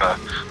of trying to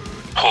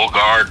pull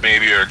guard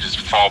maybe, or just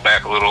fall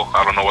back a little.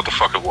 I don't know what the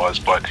fuck it was,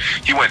 but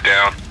he went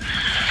down.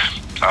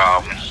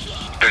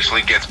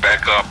 Eventually gets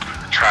back up,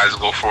 tries to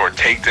go for a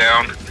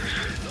takedown.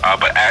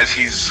 But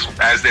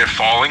as they're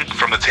falling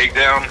from the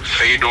takedown,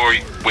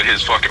 Fedor, with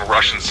his fucking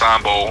Russian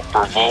sambo,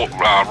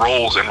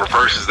 rolls and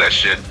reverses that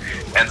shit,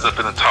 ends up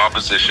in the top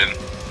position,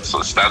 so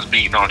it starts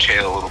beating on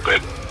Chael a little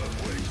bit.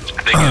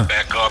 They get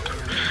back up.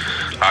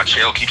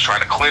 Chael keeps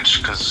trying to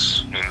clinch,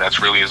 because that's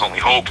really his only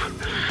hope,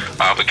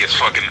 but gets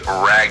fucking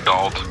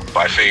ragdolled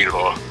by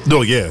Fedor.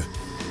 Oh yeah.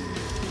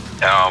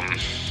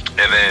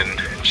 And then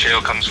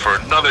Chael comes for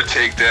another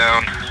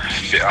takedown.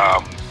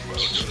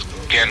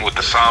 Again with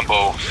the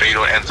sambo,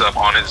 Fedor ends up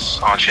on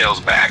Chael's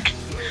back.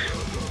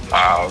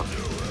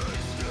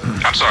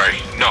 I'm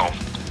sorry, no.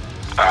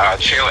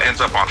 Chael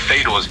ends up on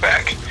Fedor's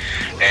back,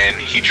 and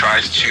he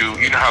tries to,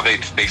 you know how they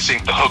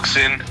sink the hooks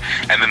in,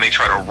 and then they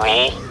try to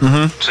roll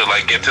to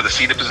like get to the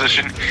seated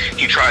position.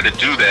 He tried to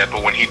do that,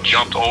 but when he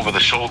jumped over the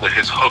shoulder,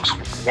 his hooks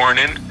weren't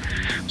in,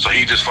 so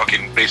he just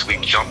fucking basically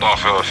jumped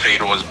off of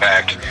Fedor's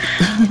back.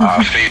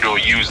 Fedor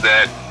used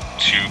that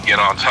to get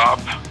on top.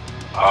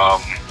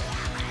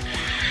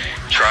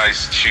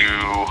 tries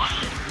to.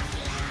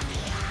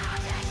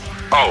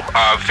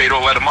 Fedor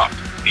let him up.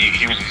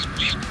 He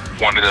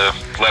wanted to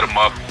let him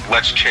up,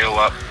 lets Chael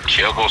up.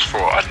 Chael goes for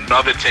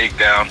another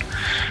takedown,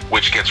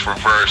 which gets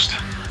reversed,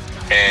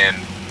 and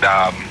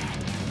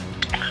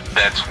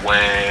that's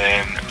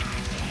when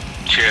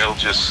Chael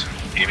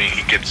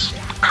he gets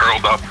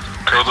curls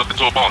up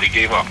into a ball. He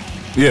gave up.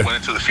 Yeah. Went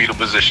into the fetal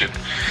position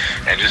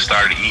and just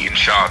started eating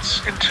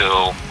shots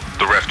until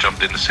the ref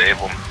jumped in to save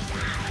him.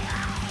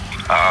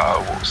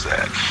 What was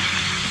that?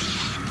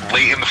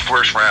 Late in the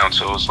first round,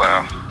 so it was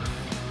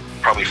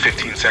probably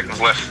 15 seconds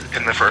left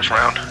in the first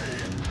round.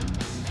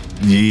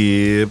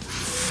 Yeah,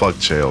 fuck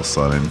Chael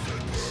Sonnen.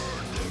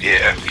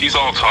 Yeah, he's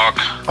all talk.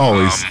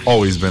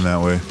 Always been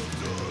that way.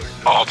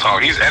 All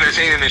talk. He's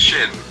entertaining as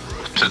shit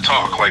to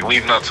talk, like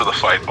leading up to the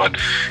fight, but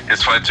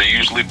his fights are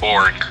usually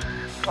boring.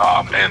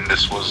 And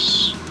this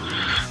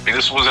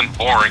wasn't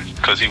boring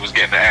because he was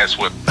getting the ass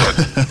whipped, but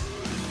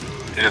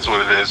it is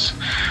what it is.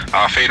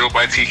 Fedor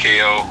by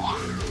TKO.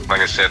 Like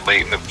I said,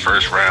 late in the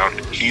first round.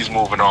 He's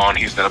moving on.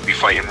 He's going to be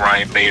fighting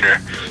Ryan Bader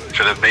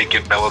for the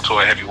vacant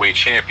Bellator Heavyweight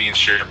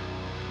Championship.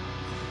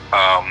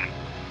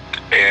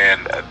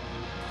 And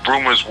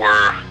rumors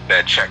were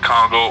that Chet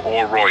Congo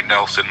or Roy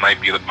Nelson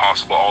might be the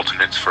possible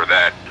alternates for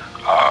that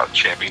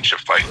championship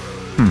fight.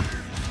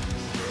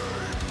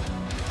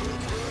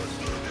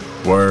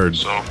 Word.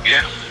 So,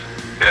 yeah,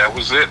 that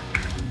was it.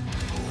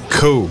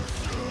 Cool.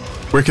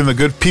 Where can the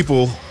good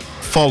people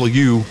follow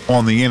you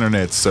on the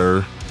internet,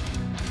 sir?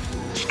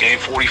 It's Game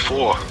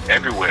 44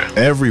 everywhere.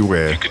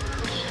 Everywhere.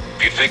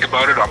 If you think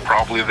about it, I'm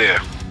probably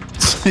there.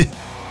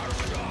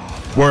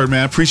 Word,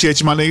 man. Appreciate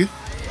you, my nigga.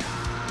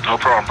 No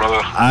problem,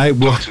 brother. I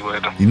will. Talk to you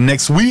later.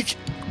 Next week.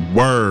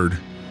 Word.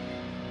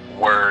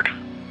 Word.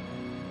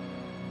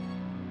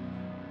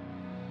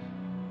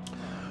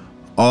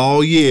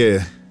 Oh,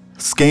 yeah.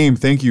 Skame,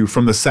 thank you.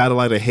 From the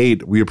Satellite of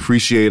Hate, we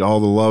appreciate all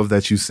the love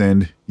that you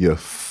send, you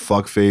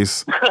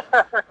fuckface.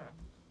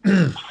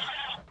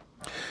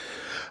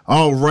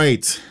 All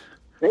right.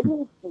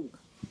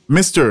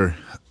 Mr.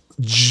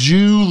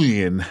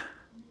 Julian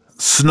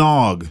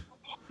Snog.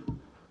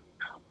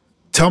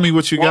 Tell me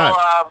what you got.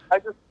 I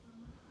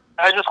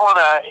just want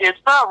to, it's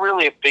not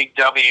really a big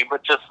dummy,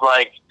 but just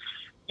like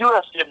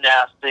U.S.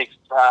 Gymnastics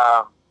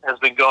has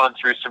been going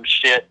through some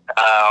shit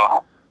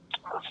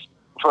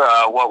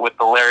what with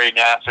the Larry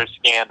Nassar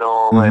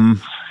scandal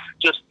and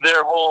just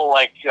their whole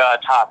like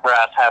top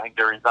brass having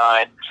to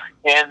resign.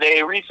 And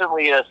they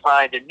recently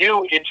assigned a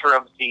new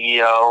interim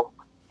CEO,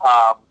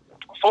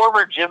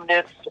 former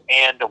gymnast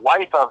and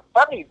wife of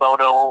Sonny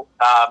Bono,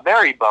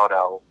 Mary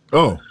Bono.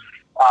 Oh.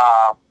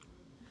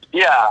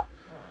 Yeah.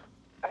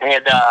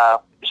 And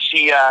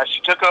she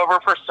took over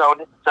for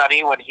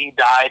Sonny when he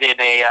died in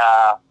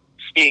a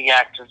skiing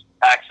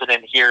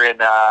accident here in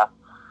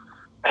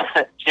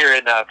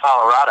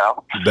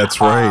Colorado.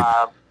 That's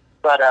right.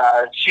 But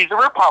she's a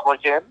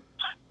Republican,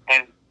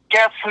 and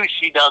guess who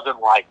she doesn't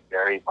like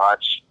very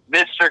much?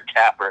 Mr.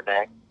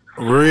 Kaepernick.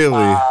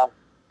 Really?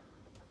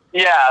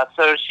 Yeah.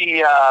 So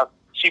she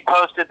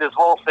posted this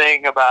whole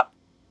thing about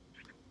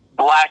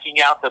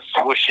blacking out the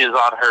swooshes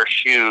on her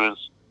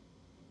shoes.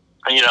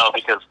 You know,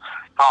 because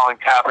Colin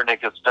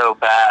Kaepernick is so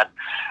bad.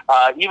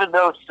 Even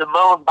though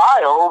Simone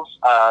Biles,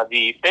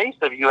 the face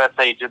of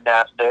USA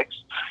Gymnastics,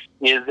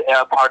 is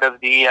part of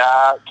the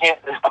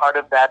part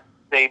of that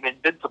same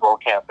Invincible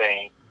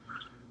campaign.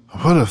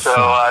 What a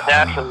so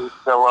naturally,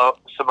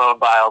 Simone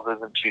Biles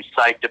isn't too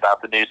psyched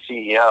about the new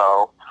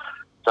CEO.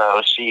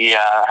 So she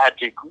had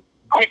to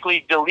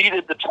quickly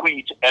deleted the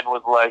tweet and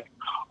was like,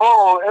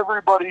 "Oh,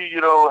 everybody,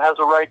 has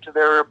a right to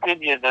their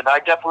opinion, and I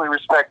definitely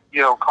respect,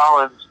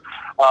 Colin's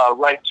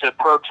right to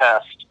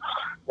protest.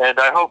 And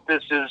I hope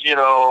this is,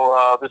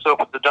 this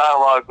opens the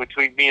dialogue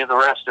between me and the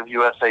rest of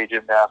USA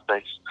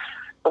Gymnastics."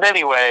 But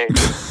anyway,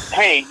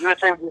 hey,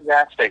 USA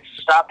Gymnastics,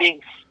 stop being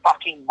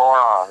fucking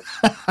morons.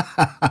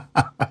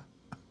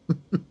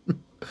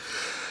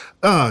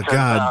 Oh,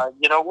 God.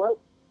 You know what?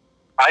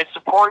 I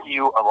support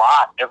you a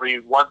lot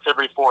once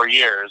every 4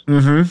 years.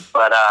 Mm-hmm.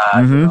 But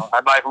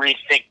I might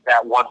rethink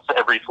that once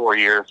every 4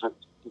 years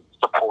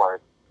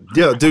support.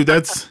 Yeah, dude,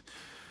 that's...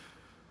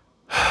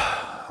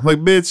 Like,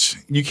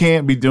 bitch, you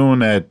can't be doing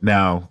that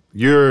now.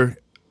 You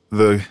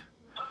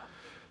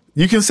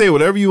can say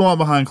whatever you want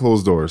behind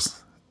closed doors.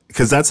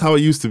 Because that's how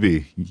it used to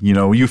be.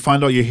 You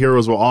find out your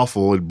heroes were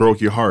awful, it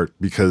broke your heart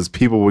because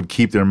people would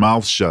keep their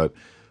mouths shut.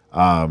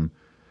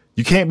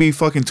 You can't be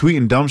fucking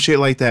tweeting dumb shit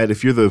like that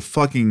if you're the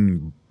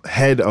fucking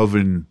head of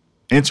an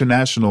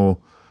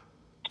international,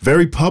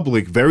 very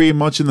public, very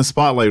much in the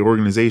spotlight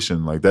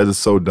organization. Like, that is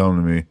so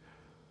dumb to me.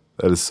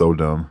 That is so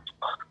dumb.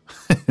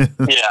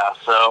 Yeah,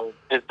 so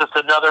it's just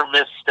another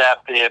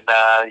misstep in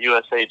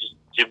USA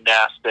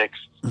Gymnastics.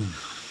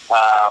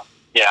 I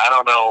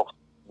don't know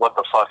what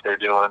the fuck they're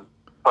doing.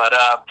 But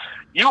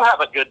you have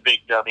a good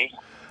big dummy.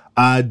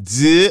 I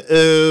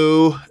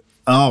do.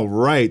 All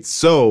right.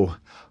 So,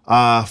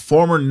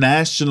 former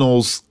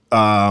Nationals,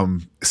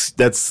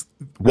 that's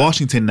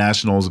Washington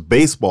Nationals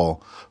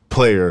baseball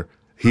player.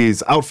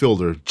 He's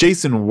outfielder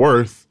Jason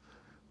Worth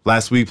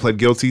last week pled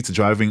guilty to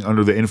driving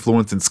under the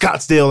influence in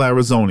Scottsdale,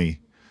 Arizona.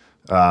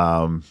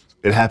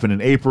 It happened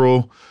in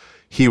April.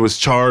 He was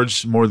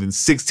charged more than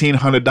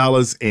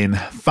 $1,600 in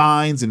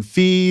fines and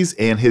fees,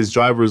 and his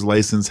driver's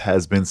license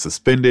has been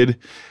suspended.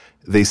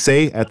 They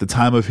say at the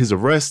time of his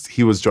arrest,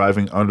 he was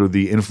driving under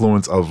the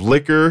influence of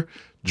liquor,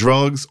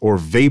 drugs, or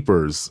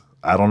vapors.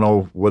 I don't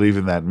know what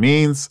even that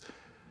means.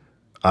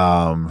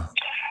 Fun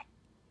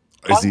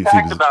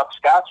fact about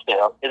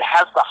Scottsdale, it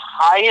has the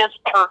highest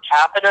per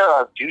capita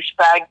of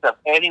douchebags of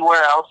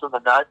anywhere else in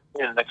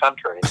the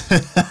country.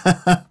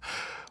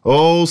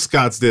 Oh,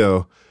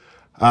 Scottsdale.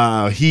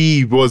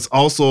 He was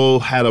also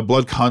had a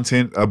blood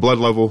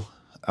level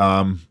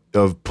of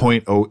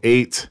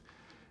 0.08,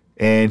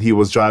 and he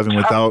was driving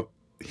without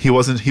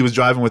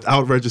driving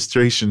without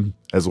registration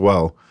as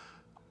well.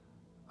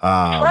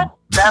 That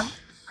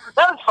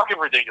is fucking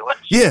ridiculous.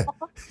 Yeah.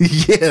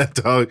 Yeah,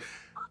 dog.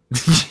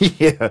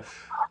 Yeah.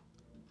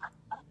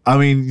 I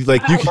mean,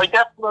 like you can, like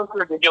that's the most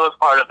ridiculous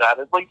part of that.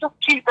 It's like just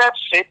keep that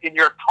shit in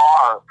your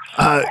car.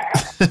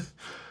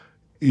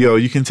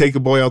 You can take the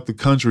boy out the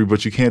country,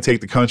 but you can't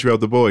take the country out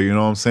the boy. You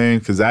know what I'm saying?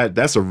 Because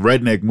that's a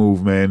redneck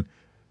move, man.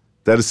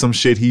 That is some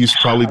shit he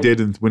probably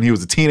did when he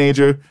was a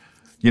teenager.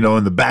 You know,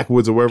 in the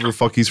backwoods or wherever the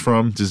fuck he's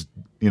from, just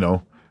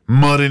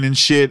mudding and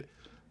shit.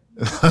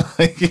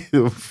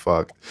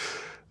 Fuck.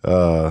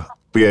 But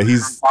yeah,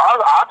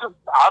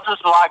 I'll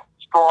just like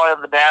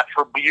destroying the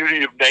natural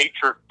beauty of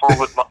nature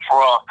with my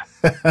truck.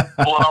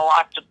 What I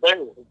like to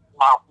do,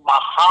 my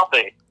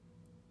hobby.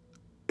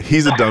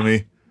 He's a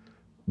dummy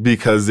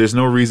because there's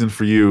no reason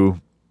for you,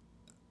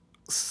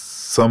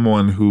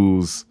 someone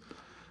who's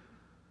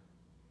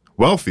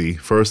wealthy,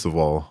 first of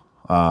all,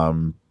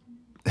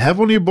 have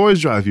one of your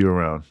boys drive you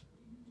around.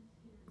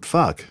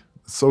 Fuck.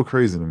 It's so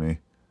crazy to me.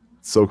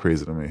 So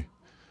crazy to me.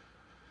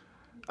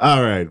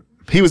 All right.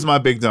 He was my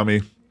big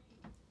dummy.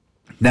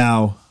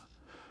 Now,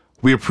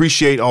 we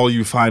appreciate all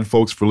you fine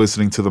folks for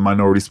listening to the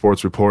Minority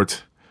Sports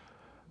Report.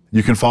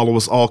 You can follow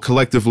us all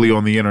collectively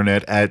on the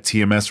internet at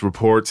TMS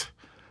Report.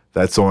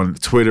 That's on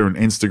Twitter and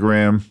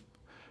Instagram.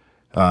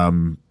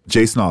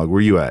 Jay Snog,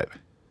 where you at?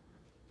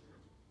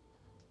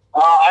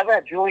 I'm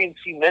at Julian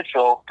C.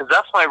 Mitchell because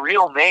that's my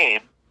real name.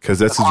 Because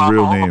that's his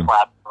real name.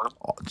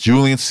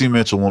 Julian C.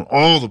 Mitchell on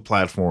all the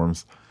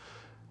platforms.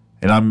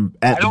 And I'm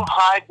at. I don't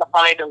hide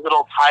behind a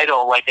little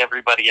title like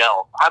everybody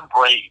else. I'm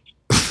brave.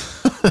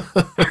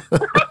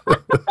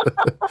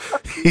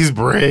 He's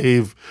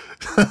brave.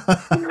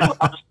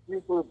 I'm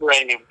super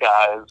brave,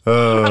 guys.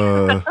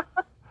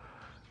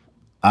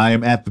 I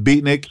am at the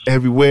Beatnik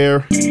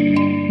everywhere.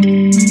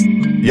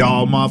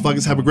 Y'all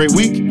motherfuckers have a great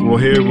week.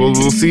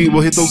 We'll see.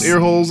 We'll hit those ear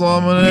holes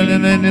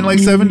in like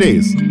 7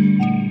 days.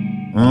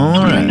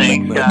 All right.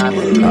 Thanks,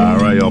 guys. All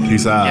right, y'all.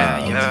 Peace out.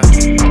 Yeah.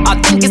 I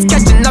think it's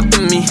catching up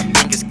to me.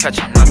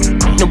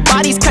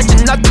 Nobody's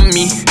catching up to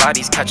me.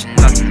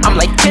 I'm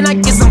like, can I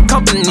get some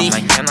company?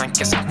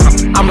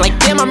 I'm like,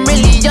 damn, I'm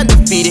really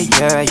undefeated.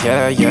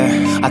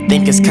 Yeah. I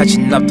think it's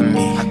catching up to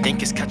me.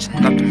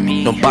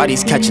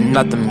 Nobody's catching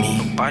up to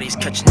me.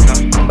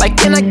 Like,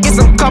 can I get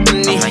some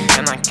company?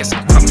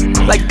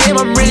 Like, damn,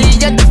 I'm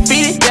really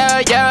undefeated.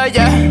 Yeah.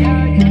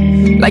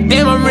 Like,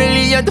 damn, I'm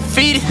really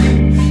undefeated.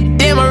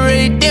 Damn, I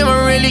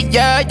really,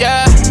 yeah.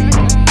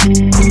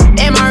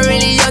 Am I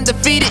really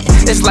undefeated?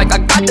 It's like I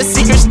got the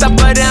secret stuff,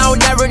 but I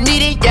don't ever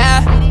need it,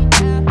 yeah.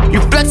 You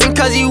flexing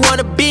cause you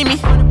wanna be me.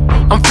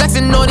 I'm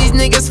flexing on these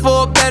niggas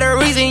for a better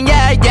reason,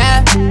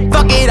 yeah.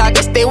 Fuck it, I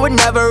guess they would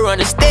never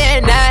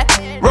understand that.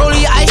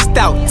 Rollie iced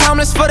out,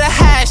 timeless for the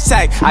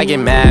hashtag. I get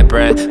mad,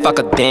 bruh, fuck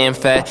a damn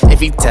fat.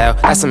 If you tell,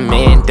 that's a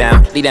man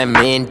down, leave that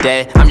man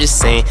dead. I'm just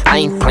saying, I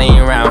ain't playing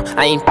around,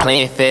 I ain't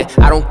playing fair.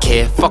 I don't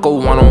care, fuck a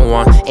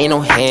one-on-one, ain't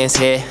no hands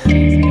here.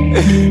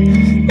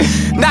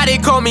 Now they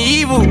call me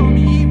evil,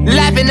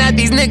 laughing at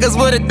these niggas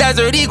with a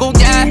desert eagle,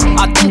 yeah.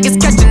 I think it's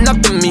catching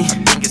up to me.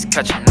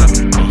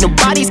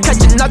 Nobody's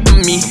catching up to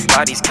me.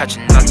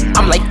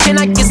 I'm like, can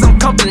I get some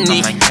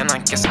company?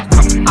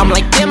 I'm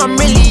like, damn, I'm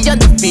really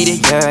undefeated.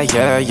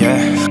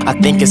 Yeah. I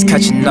think it's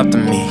catching up to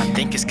me.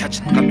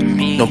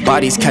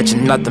 Nobody's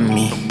catching up to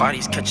me.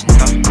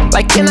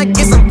 Like, can I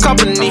get some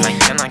company?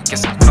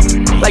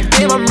 Like,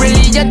 damn, I'm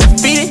really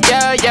undefeated.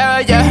 Yeah.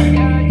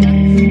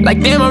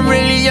 Like, damn, I'm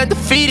really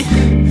undefeated.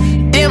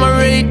 Damn, I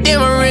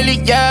really,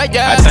 yeah.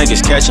 I think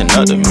it's catching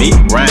up to me.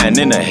 Riding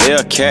in a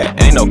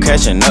Hellcat, ain't no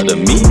catching up to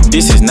me.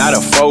 This is not a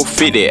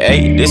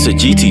 458, this a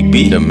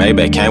GTB. The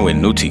Maybach came with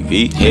new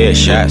TV.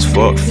 Headshots,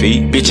 fuck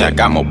feet. Bitch, I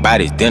got more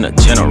bodies than a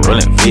general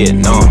in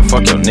Vietnam.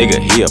 Fuck your nigga,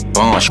 he a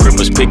bum.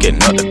 Scrippers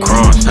picking up the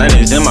crumbs.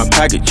 Honey's in my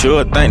pocket,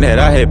 you'll think that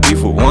I had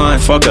beef with one.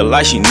 Fuck her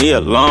like she need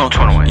a long.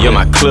 Yeah,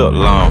 my clip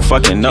long.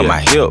 Fucking up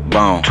my hip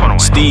bone.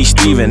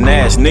 Steven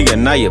ass nigga,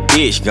 now your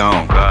bitch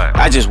gone.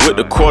 I just whipped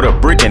a quarter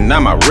brick and now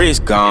my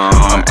wrist gone.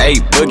 I'm A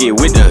Boogie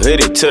with the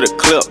hoodie to the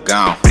clip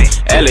gone.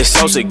 Alex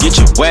Sosa get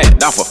you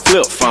whacked off a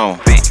flip phone.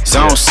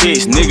 Zone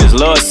 6 niggas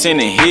love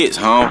sending hits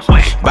home.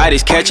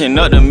 Body's catching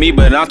up to me,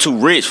 but I'm too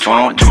rich for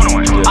 'em.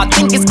 I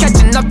think it's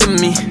catching up to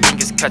me.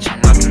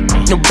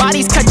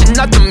 Nobody's catching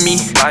up to me.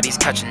 Body's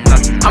catching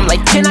up to me. I'm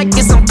like, can I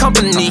get some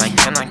company?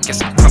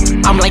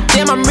 I'm like,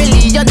 damn, I'm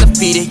really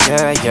undefeated.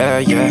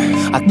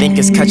 Yeah. I think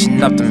it's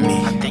catching up to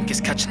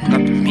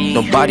me.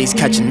 Nobody's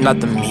catching up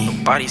to me.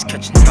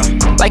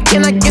 Like,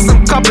 can I get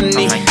some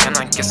company?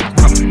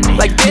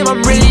 Like, damn,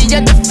 I'm really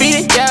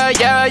undefeated.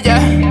 Yeah.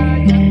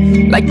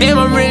 Like, damn,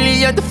 I'm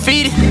really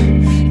undefeated.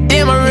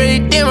 Damn, I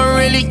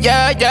really,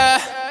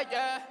 yeah.